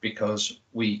Wagner because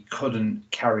we couldn't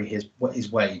carry his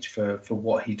wage for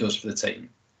what he does for the team,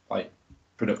 like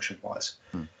production-wise.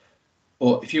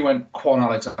 But if you went Quan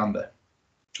Alexander,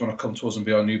 do you want to come to us and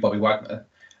be our new Bobby Wagner?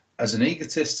 As an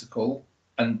egotistical,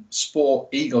 and sport,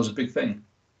 ego's a big thing.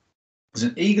 As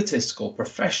an egotistical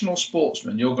professional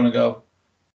sportsman, you're going to go,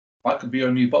 I could be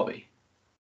your new Bobby.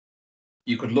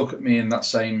 You could look at me in that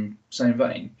same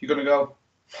vein. You're going to go,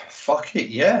 fuck it,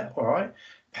 yeah, all right.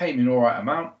 Pay me an all right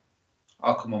amount.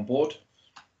 I'll come on board.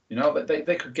 You know,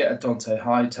 they could get a Dante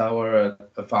Hightower,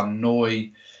 a Van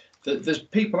Noy. There's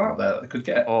people out there that they could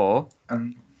get. Or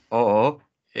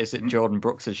is it Jordan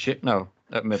Brooks' shit now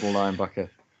at middle linebacker?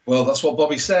 Well, that's what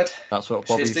Bobby said. That's what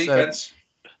Bobby said. Defense.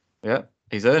 Yeah,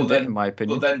 he's earned But it, in my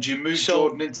opinion. But then do you move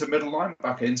Jordan into middle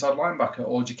linebacker, inside linebacker,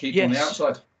 or do you keep him on the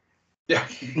outside? Yeah,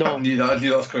 No. I knew that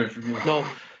was coming from you. No,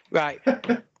 right.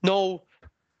 No,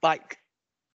 like,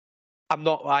 I'm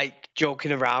not like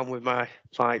joking around with my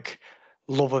like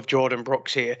love of Jordan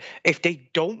Brooks here. If they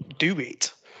don't do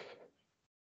it,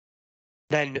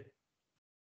 then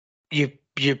you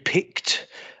picked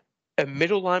a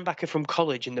middle linebacker from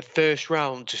college in the first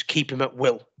round to keep him at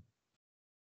will.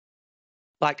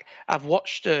 Like, I've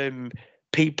watched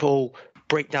people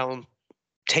break down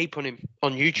tape on him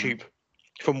on YouTube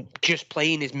from just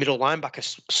playing his middle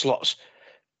linebacker slots,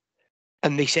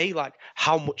 and they say like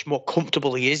how much more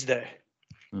comfortable he is there.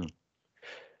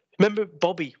 Remember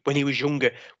Bobby when he was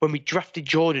younger? When we drafted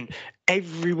Jordan,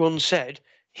 everyone said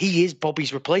he is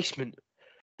Bobby's replacement.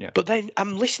 Yeah. But then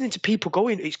I'm listening to people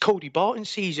going, it's Cody Barton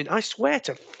season. I swear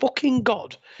to fucking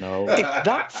God, No. if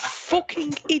that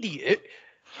fucking idiot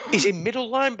is in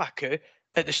middle linebacker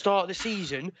at the start of the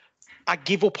season, I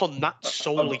give up on that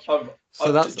solely.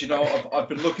 I've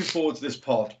been looking forward to this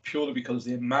pod purely because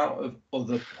the amount of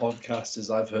other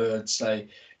podcasters I've heard say,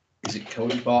 is it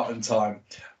Cody Barton time?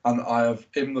 And I have,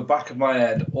 in the back of my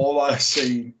head, all I've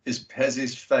seen is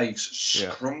Pez's face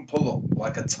scrumple up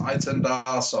like a tightened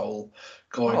arsehole,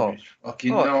 going,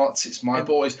 fucking nuts, it's my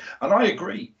boys. And I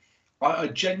agree. I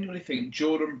genuinely think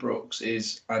Jordan Brooks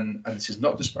is, and this is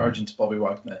not disparaging to Bobby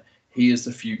Wagner, he is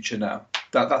the future now.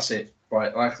 That's it,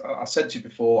 right? Like I said to you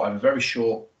before, I have a very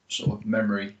short sort of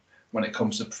memory when it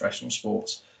comes to professional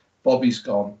sports. Bobby's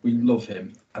gone. We love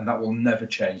him, and that will never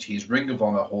change. He's Ring of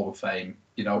Honor, Hall of Fame.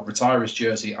 You know, retire his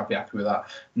jersey. I'd be happy with that.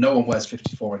 No one wears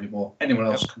 54 anymore. Anyone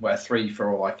else can wear 3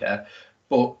 for all I care.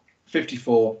 But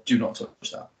 54, do not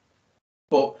touch that.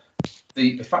 But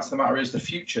the fact of the matter is, the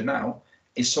future now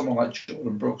is someone like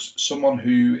Jordan Brooks, someone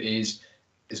who has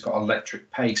got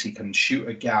electric pace. He can shoot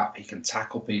a gap. He can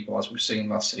tackle people, as we've seen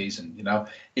last season. You know,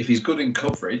 if he's good in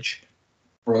coverage,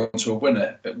 we're on to a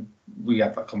winner. We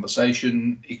had that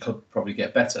conversation. He could probably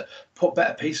get better. Put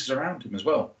better pieces around him as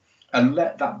well, and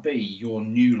let that be your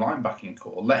new linebacking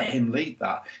core. Let him lead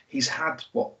that. He's had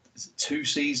 2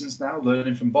 seasons now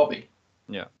learning from Bobby.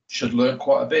 Yeah, should learn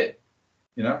quite a bit.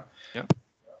 You know. Yeah.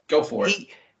 Go for it.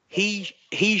 He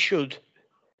should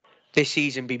this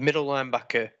season be middle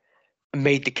linebacker and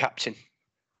made the captain.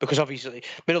 Because obviously,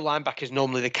 middle linebacker is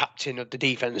normally the captain of the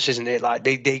defense, isn't it? Like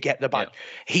they get the badge.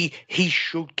 Yeah. He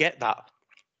should get that.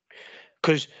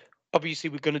 Because obviously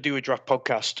we're going to do a draft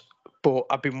podcast, but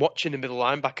I've been watching the middle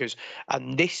linebackers,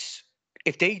 and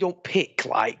if they don't pick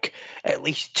like at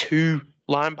least 2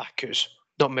 linebackers,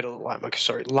 not middle linebackers,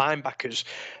 sorry, linebackers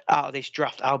out of this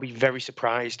draft, I'll be very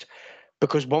surprised.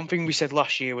 Because one thing we said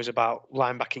last year was about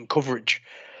linebacking coverage,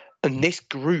 and this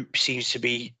group seems to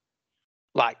be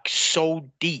like so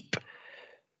deep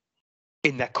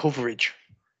in their coverage.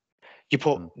 You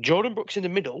put Jordan Brooks in the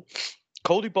middle.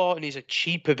 Cody Barton is a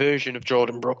cheaper version of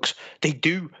Jordan Brooks. They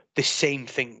do the same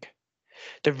thing.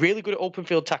 They're really good at open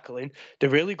field tackling. They're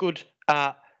really good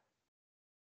at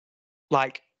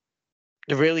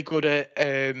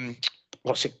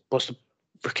what's the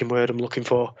freaking word I'm looking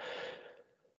for?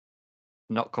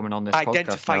 Not coming on this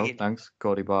podcast now. Thanks,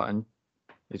 Cody Barton.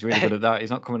 He's really good at that. He's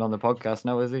not coming on the podcast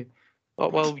now, is he? Oh,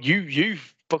 well, you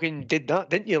fucking did that,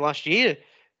 didn't you, last year?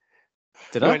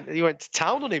 Did I? You went to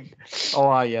town on him.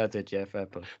 Oh, yeah, I did. Yeah, fair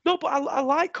play. No, but I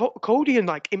like Cody, and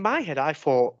like in my head, I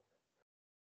thought,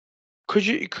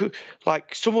 could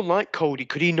like someone like Cody,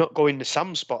 could he not go in the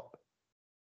Sam spot?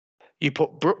 You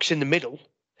put Brooks in the middle,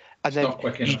 and then not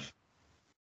quick enough.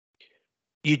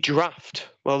 You draft.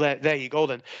 Well, there you go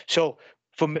then. So,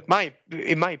 in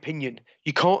my opinion,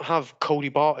 you can't have Cody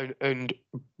Barton and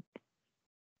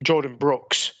Jordan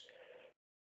Brooks.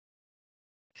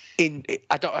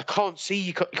 I can't see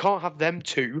you can't have them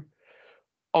 2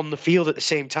 on the field at the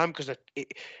same time because,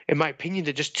 in my opinion,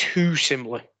 they're just too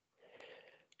similar.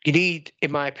 You need,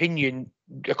 in my opinion,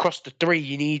 across the 3,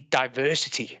 you need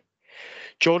diversity.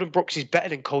 Jordan Brooks is better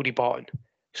than Cody Barton.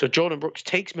 So Jordan Brooks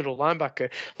takes middle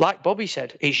linebacker. Like Bobby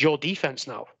said, it's your defense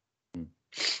now.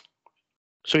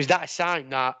 So is that a sign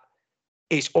that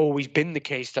it's always been the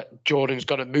case that Jordan's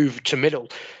going to move to middle?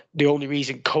 The only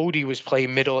reason Cody was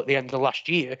playing middle at the end of the last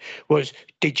year was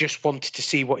they just wanted to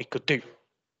see what he could do.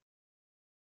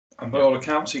 And by all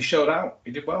accounts, he showed out.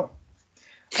 He did well.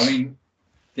 I mean,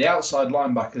 the outside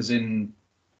linebackers in...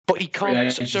 But he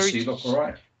can't... Sorry, look all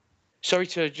right. Sorry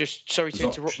to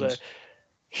interrupt there.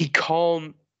 He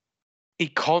can't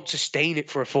sustain it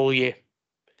for a full year.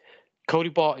 Cody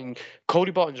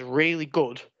Barton's really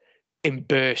good in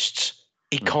bursts.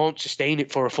 He can't sustain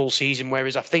it for a full season.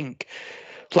 Whereas I think,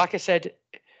 like I said,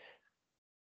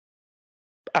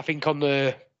 on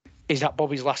the is that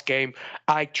Bobby's last game.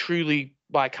 I truly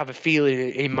have a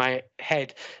feeling in my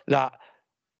head that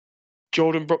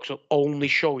Jordan Brooks will only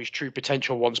show his true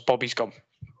potential once Bobby's gone.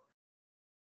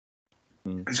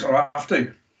 He's going to have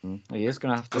to. He is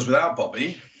going to have to. Because without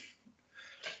Bobby,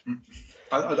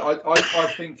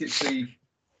 I think it's the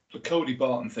Cody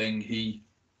Barton thing.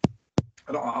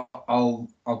 I'll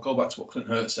go back to what Clint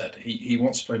Hurt said. He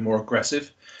wants to play more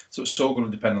aggressive, so it's still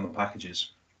going to depend on the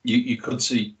packages. You could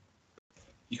see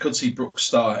Brooks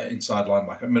start inside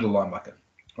linebacker, middle linebacker,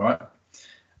 right?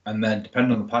 And then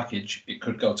depending on the package, it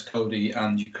could go to Cody,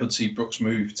 and you could see Brooks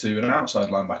move to an outside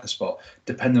linebacker spot,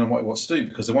 depending on what he wants to do,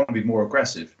 because they want to be more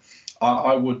aggressive.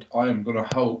 I am going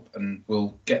to hope, and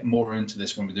we'll get more into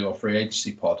this when we do our free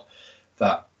agency pod,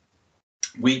 that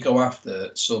we go after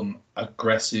some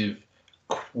aggressive,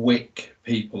 quick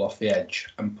people off the edge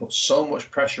and put so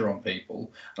much pressure on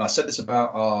people. And I said this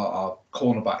about our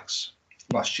cornerbacks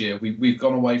last year. We've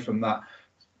gone away from that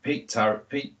Pete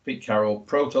Carroll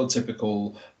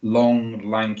prototypical long,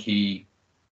 lanky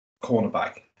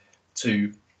cornerback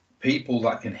to people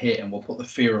that can hit and will put the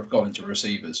fear of God into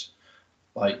receivers.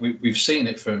 Like we've seen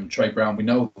it from Trey Brown. We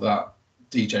know that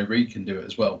DJ Reed can do it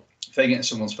as well. If they get in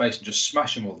someone's face and just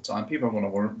smash them all the time, people are going to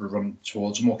want to run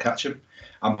towards them or catch them.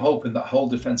 I'm hoping that whole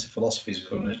defensive philosophy is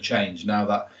going to change now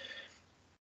that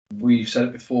we've said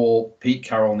it before. Pete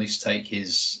Carroll needs to take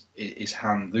his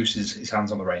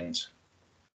hands on the reins.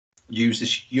 Use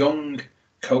this young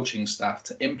coaching staff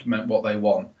to implement what they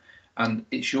want, and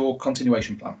it's your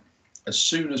continuation plan. As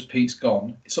soon as Pete's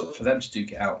gone, it's up for them to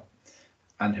duke it out,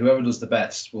 and whoever does the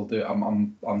best will do it.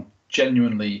 I'm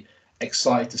genuinely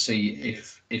excited to see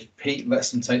if Pete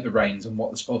lets them take the reins and what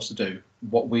they're supposed to do,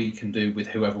 what we can do with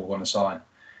whoever we want to sign,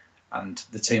 and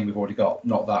the team we've already got.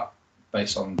 Not that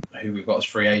based on who we've got as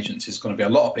free agents, it's going to be a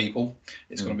lot of people.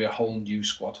 It's going to be a whole new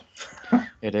squad.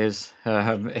 It is.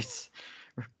 It's.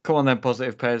 Come on then,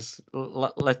 Positive Pez.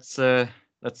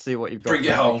 Let's see what you've got. Bring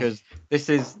it home. Because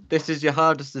this is your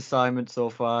hardest assignment so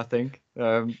far, I think.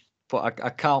 But I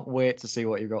can't wait to see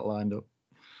what you've got lined up.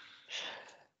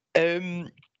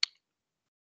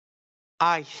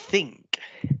 I think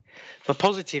the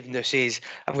positiveness is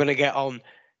I'm going to get on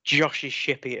Josh's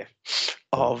ship here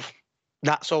of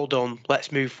that's all done.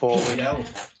 Let's move forward.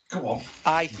 Go on.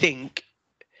 I think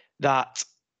that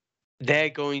they're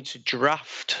going to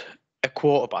draft a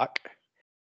quarterback,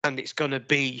 and it's going to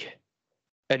be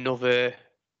another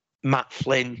Matt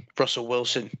Flynn, Russell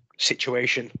Wilson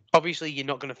situation. Obviously, you're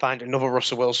not going to find another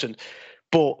Russell Wilson,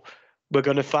 but we're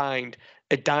going to find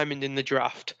a diamond in the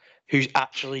draft who's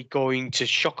actually going to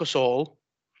shock us all.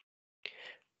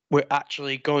 We're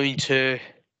actually going to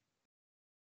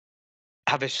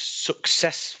have a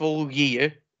successful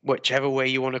year, whichever way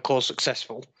you want to call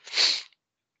successful.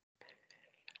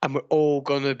 And we're all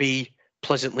going to be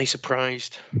pleasantly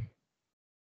surprised.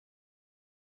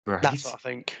 Right. That's what I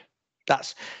think.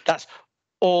 That's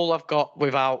all I've got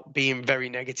without being very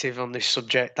negative on this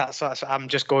subject. That's I'm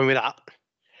just going with that.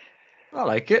 I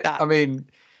like it. I mean,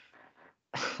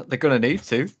 they're going to need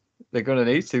to. They're going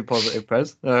to need to, Positive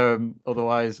Pez.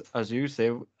 Otherwise, as you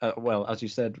say, as you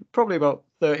said, probably about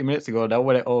 30 minutes ago now,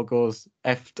 when it all goes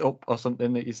effed up or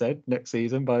something that you said next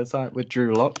season by the time with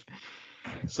Drew Lock.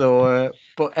 So,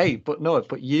 but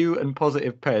you and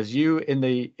Positive Pez, you in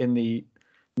the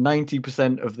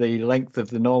 90% of the length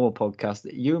of the normal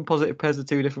podcast, you and Positive Pez are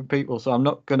two different people. So I'm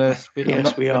not gonna.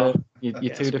 Yes, we are.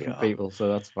 You're two different people,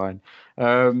 so that's fine.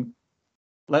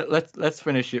 Let's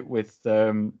finish it with.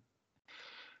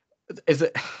 Is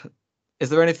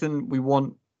there anything we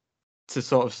want to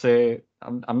sort of say?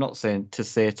 I'm not saying to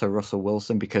say to Russell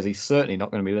Wilson, because he's certainly not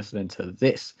going to be listening to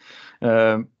this.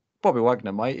 Bobby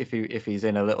Wagner might, if he's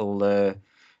in a little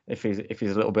if he's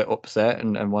a little bit upset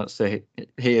and wants to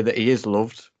hear that he is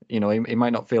loved. You know, he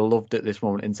might not feel loved at this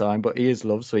moment in time, but he is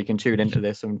loved, so he can tune into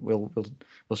this, and we'll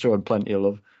show him plenty of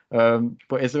love.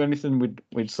 But is there anything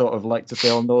we'd sort of like to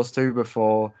say on those two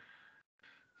before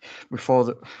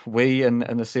we and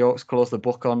the Seahawks close the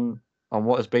book on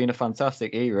what has been a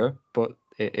fantastic era, but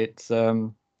it's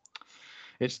done?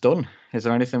 Is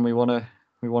there anything we want to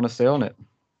say on it?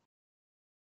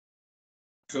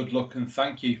 Good luck and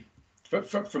thank you.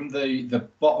 From the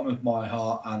bottom of my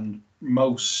heart and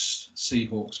most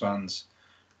Seahawks fans,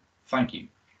 thank you.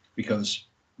 Because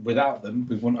without them,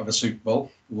 we wouldn't have a Super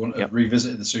Bowl. We wouldn't have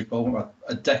revisited the Super Bowl.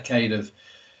 A decade of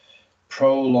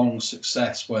prolonged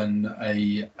success when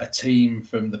a team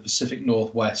from the Pacific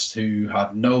Northwest who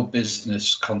had no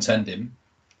business contending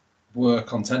were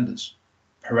contenders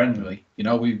perennially. You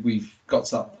know, we've got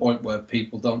to that point where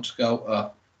people don't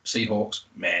go, Seahawks,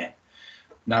 meh.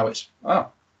 Now it's,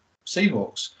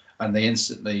 Seahawks. And they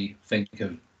instantly think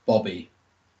of Bobby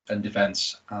in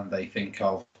defence, and they think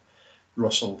of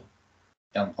Russell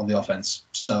on the offence.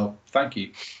 So thank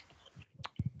you.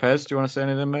 Pez, do you want to say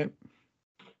anything, mate?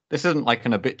 This isn't like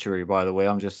an obituary, by the way.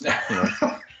 I'm just,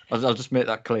 I'll just make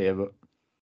that clear. But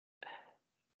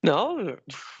No,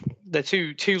 they're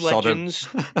two Sodom. legends.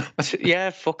 Yeah,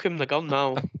 fuck them. They're gone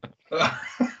now.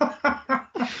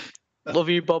 Love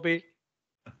you, Bobby.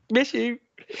 Miss you.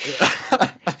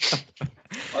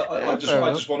 I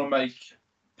just want to make.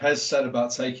 Pez said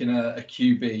about taking a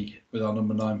QB with our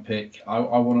number 9 pick. I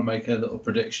want to make a little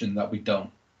prediction that we don't.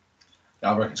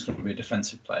 I reckon it's going to be a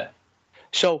defensive player.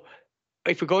 So,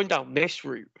 if we're going down this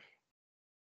route,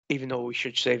 even though we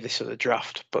should save this for the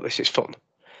draft, but this is fun,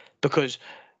 because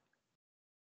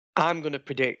I'm going to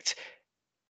predict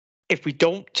if we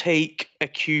don't take a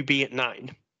QB at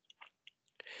 9,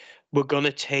 we're going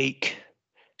to take.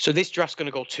 So this draft's going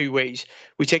to go 2 ways.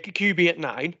 We take a QB at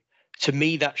 9. To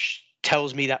me, that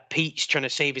tells me that Pete's trying to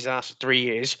save his ass for 3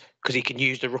 years because he can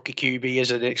use the rookie QB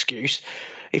as an excuse.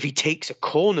 If he takes a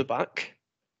cornerback,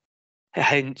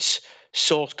 hence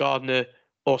Sauce Gardner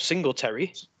or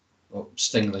Singletary. Or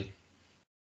Stingley.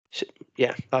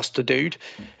 Yeah, that's the dude.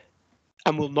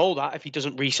 And we'll know that if he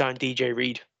doesn't re-sign DJ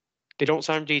Reed. They don't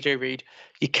sign DJ Reed.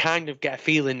 You kind of get a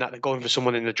feeling that they're going for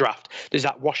someone in the draft. There's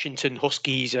that Washington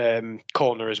Huskies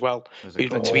corner as well, who's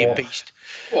meant to be a beast.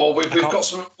 Oh, we've got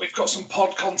some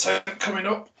pod content coming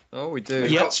up. Oh, we do.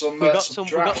 We've got some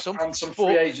draft and some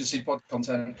free agency pod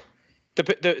content.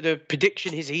 The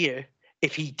prediction is here.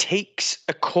 If he takes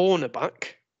a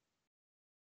cornerback,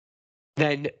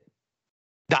 then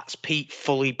that's Pete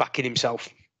fully backing himself.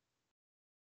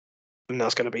 And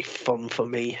that's going to be fun for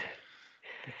me.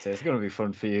 It's going to be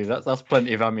fun for you. That's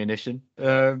plenty of ammunition.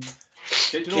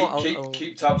 Keep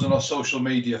tabs on our social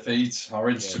media feeds,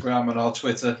 our Instagram and our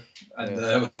Twitter, and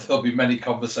there'll be many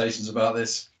conversations about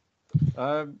this.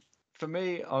 For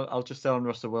me, I'll just say on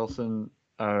Russell Wilson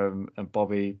and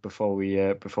Bobby before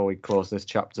we close this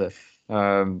chapter.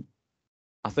 I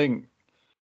think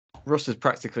Russ is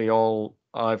practically all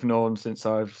I've known since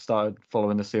I've started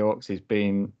following the Seahawks. He's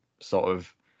been sort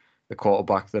of the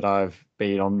quarterback that I've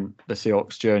been on the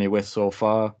Seahawks journey with so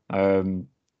far.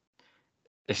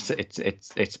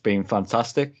 It's been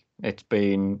fantastic. It's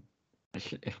been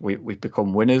we've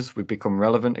become winners. We've become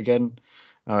relevant again,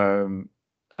 and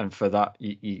for that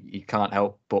you can't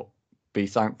help but be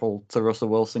thankful to Russell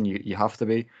Wilson. You have to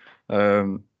be.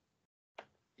 There's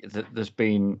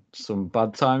been some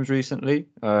bad times recently,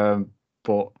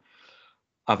 but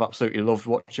I've absolutely loved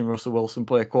watching Russell Wilson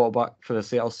play quarterback for the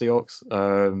Seattle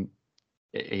Seahawks.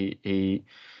 He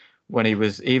when he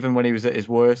was at his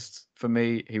worst for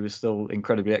me, he was still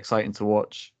incredibly exciting to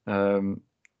watch. And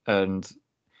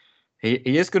he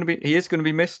is going to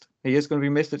be missed. He is going to be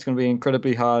missed. It's going to be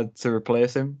incredibly hard to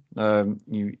replace him.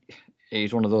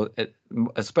 He's one of those,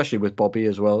 especially with Bobby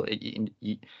as well.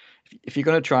 If you're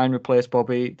going to try and replace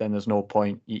Bobby, then there's no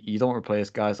point. You don't replace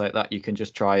guys like that. You can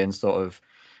just try and sort of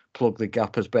plug the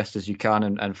gap as best as you can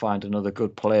and find another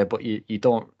good player. But you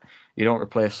don't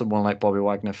replace someone like Bobby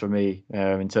Wagner for me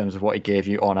in terms of what he gave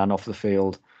you on and off the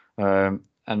field. And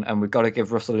we've got to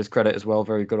give Russell his credit as well.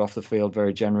 Very good off the field,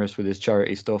 very generous with his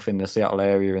charity stuff in the Seattle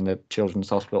area and the children's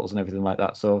hospitals and everything like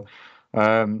that. So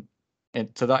to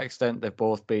that extent, they've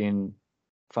both been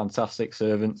fantastic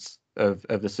servants of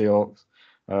the Seahawks,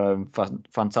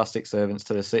 fantastic servants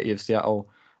to the city of Seattle.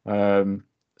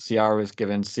 Ciara's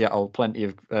given Seattle plenty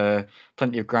of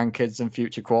grandkids and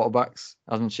future quarterbacks,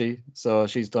 hasn't she? So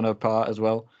she's done her part as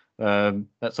well.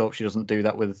 Let's hope she doesn't do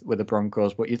that with the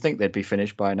Broncos, but you'd think they'd be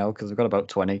finished by now because they've got about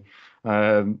 20.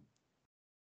 But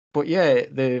yeah,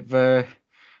 they've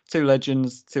two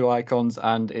legends, two icons,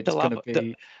 and it's going to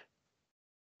be.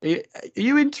 Are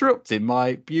you interrupting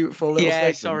my beautiful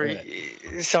little segment?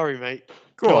 Yeah, sorry, mate.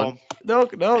 Go on. No,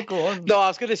 go on. No, I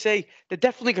was going to say, they're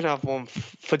definitely going to have one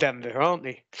for Denver, aren't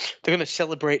they? They're going to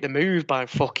celebrate the move by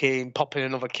fucking popping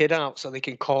another kid out so they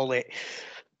can call it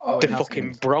the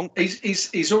fucking Bronx.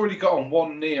 He's already got on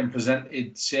one knee and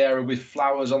presented Ciara with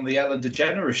flowers on the Ellen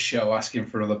DeGeneres show asking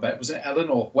for another bet. Was it Ellen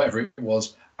or whatever it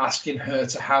was? Asking her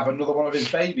to have another one of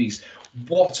his babies.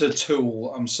 What a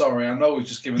tool. I'm sorry. I know we've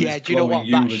just given this glowing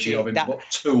eulogy of him, but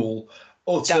tool.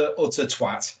 Utter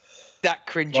twat. That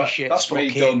cringy shit. That's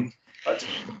me done.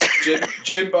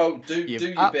 Jimbo, do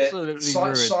your bit.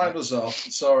 Sign us off.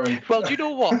 Sorry. Well, do you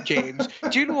know what, James?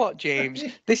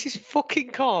 This is fucking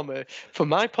karma for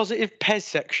my positive Pez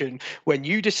section when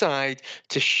you decide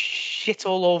to shit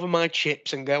all over my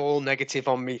chips and go all negative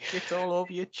on me. Shit all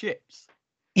over your chips?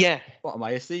 Yeah. What, am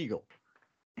I a seagull?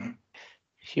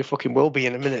 You fucking will be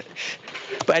in a minute.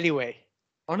 But anyway.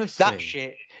 Honestly. That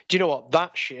shit. Do you know what?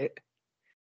 That shit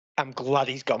I'm glad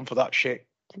he's gone for that shit.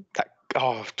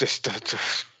 Just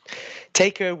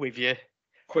take her with you.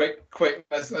 Quick!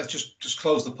 Let's just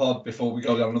close the pod before we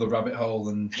go down another rabbit hole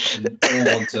and all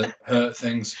want to hurt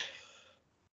things.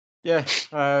 Yeah.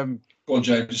 Go on,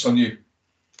 James. Just on you.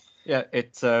 Yeah.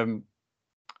 It's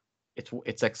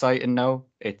exciting now.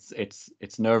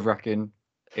 It's nerve-wracking.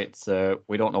 It's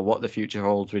we don't know what the future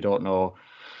holds. We don't know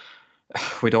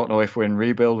if we're in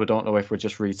rebuild. We don't know if we're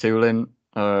just retooling.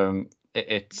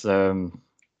 It's a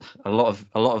lot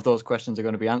of those questions are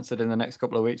going to be answered in the next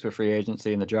couple of weeks with free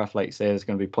agency and the draft. Like you say, there's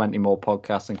going to be plenty more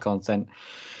podcasts and content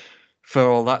for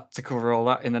all that, to cover all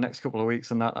that in the next couple of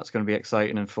weeks, and that's going to be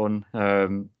exciting and fun.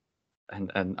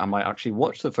 And I might actually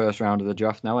watch the first round of the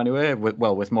draft now anyway,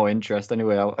 with more interest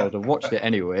anyway. I would have watched it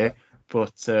anyway,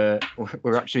 but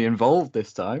we're actually involved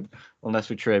this time, unless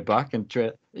we trade back and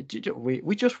trade.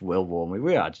 We just will, won't we?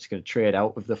 We are just going to trade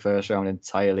out of the first round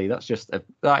entirely. That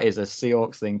is a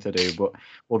Seahawks thing to do, but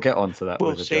we'll get onto that.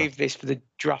 We'll save this for the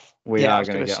draft. We are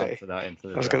going to get onto that into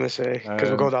the draft. I was going to say, because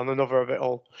we'll go down another rabbit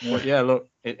hole. But yeah, look,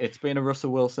 it's been a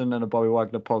Russell Wilson and a Bobby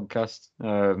Wagner podcast.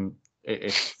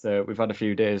 We've had a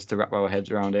few days to wrap our heads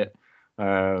around it.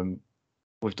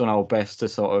 We've done our best to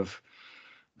sort of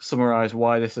summarize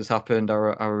why this has happened,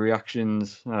 our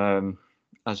reactions.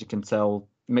 As you can tell,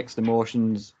 mixed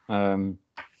emotions,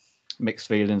 mixed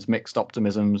feelings, mixed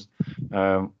optimisms.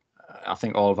 I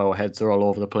think all of our heads are all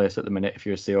over the place at the minute if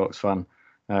you're a Seahawks fan.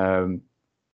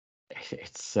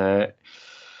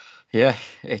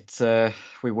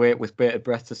 We wait with bated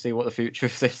breath to see what the future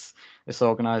of this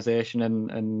organisation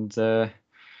and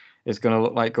is going to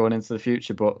look like going into the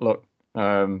future. But look,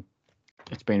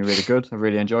 it's been really good. I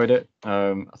really enjoyed it.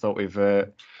 I thought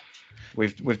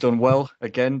we've done well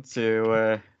again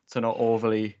to not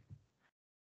overly.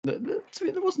 There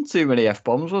wasn't too many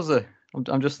F-bombs, was there?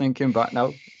 I'm just thinking back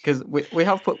now, because we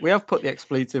have put the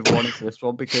expletive one into this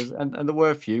one because and there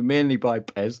were a few, mainly by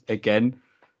Pez again.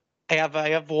 I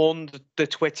have warned the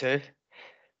Twitter.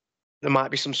 There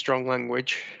might be some strong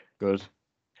language. Good.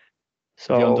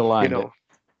 So you underlined it.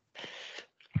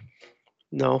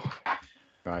 No.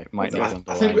 Right, might need to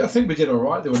I think we did all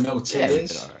right. There were no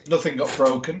tears. Yeah, right. Nothing got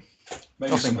broken.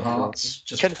 Maybe some hearts.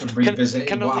 Just revisiting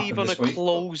can what I leave on happened a this week.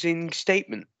 closing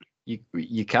statement?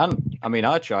 You can. I mean,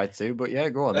 I tried to, but yeah,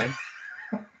 go on then.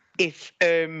 If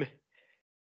I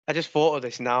just thought of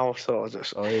this now, so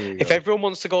if go. everyone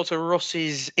wants to go to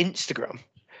Russ's Instagram,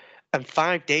 and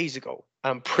 5 days ago,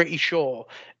 I'm pretty sure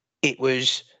it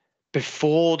was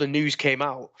before the news came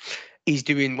out, he's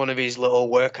doing one of his little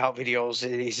workout videos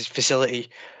in his facility.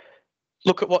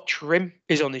 Look at what trim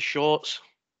is on his shorts.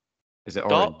 Is it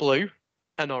Dark orange? blue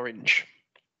and orange.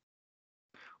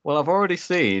 Well, I've already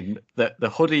seen that the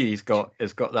hoodie has got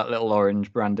that little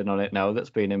orange branding on it now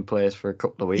that's been in place for a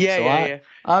couple of weeks. Yeah.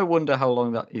 I wonder how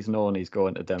long that he's known he's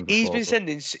going to Denver. He's been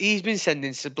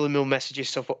sending subliminal messages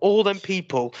stuff for all them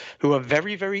people who are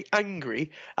very, very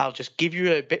angry. I'll just give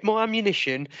you a bit more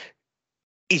ammunition.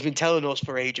 He's been telling us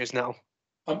for ages now.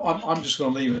 I'm just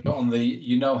going to leave it on the.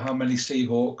 You know how many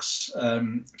Seahawks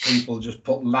people just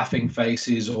put laughing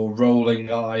faces or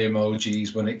rolling eye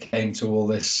emojis when it came to all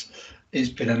this. It's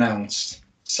been announced.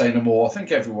 Say no more. I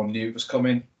think everyone knew it was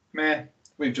coming. Meh.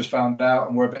 We've just found out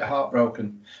and we're a bit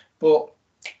heartbroken. But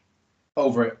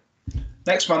over it.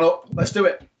 Next man up. Let's do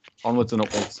it. Onwards and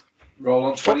upwards. Roll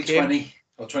on 2020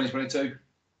 or 2022.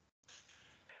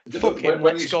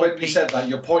 When you said that,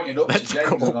 you're pointing up to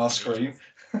James on our screen.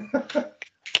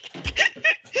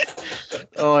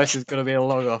 Oh, this is going to be a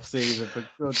long off season, for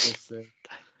goodness sake.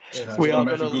 We are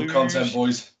going to good lose content,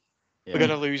 boys. We're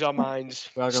going to lose our minds.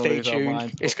 Stay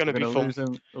tuned. It's going to be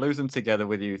fun. Lose them together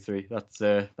with you three. That's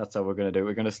how we're going to do it.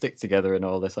 We're going to stick together in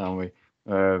all this, aren't we?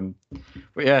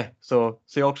 But yeah, so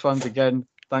Seahawks fans, again,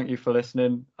 thank you for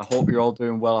listening. I hope you're all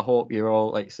doing well. I hope you're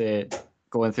all, like say,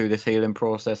 going through this healing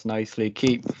process nicely.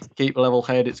 Keep level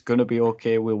head. It's going to be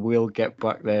okay. We'll get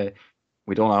back there.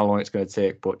 We don't know how long it's going to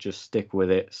take, but just stick with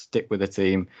it. Stick with the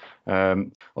team.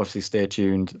 Obviously, stay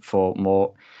tuned for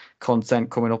more content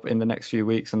coming up in the next few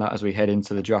weeks, and that as we head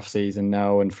into the draft season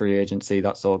now and free agency,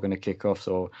 that's all going to kick off.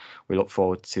 So we look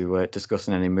forward to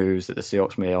discussing any moves that the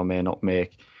Seahawks may or may not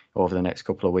make over the next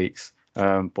couple of weeks.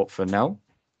 But for now,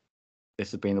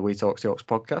 this has been the We Talk Seahawks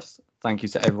podcast. Thank you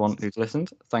to everyone who's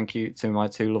listened. Thank you to my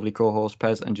two lovely co-hosts,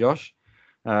 Pez and Josh.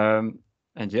 And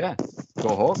yeah,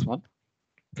 go Hawks, man.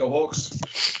 Go Hawks.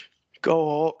 Go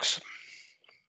Hawks.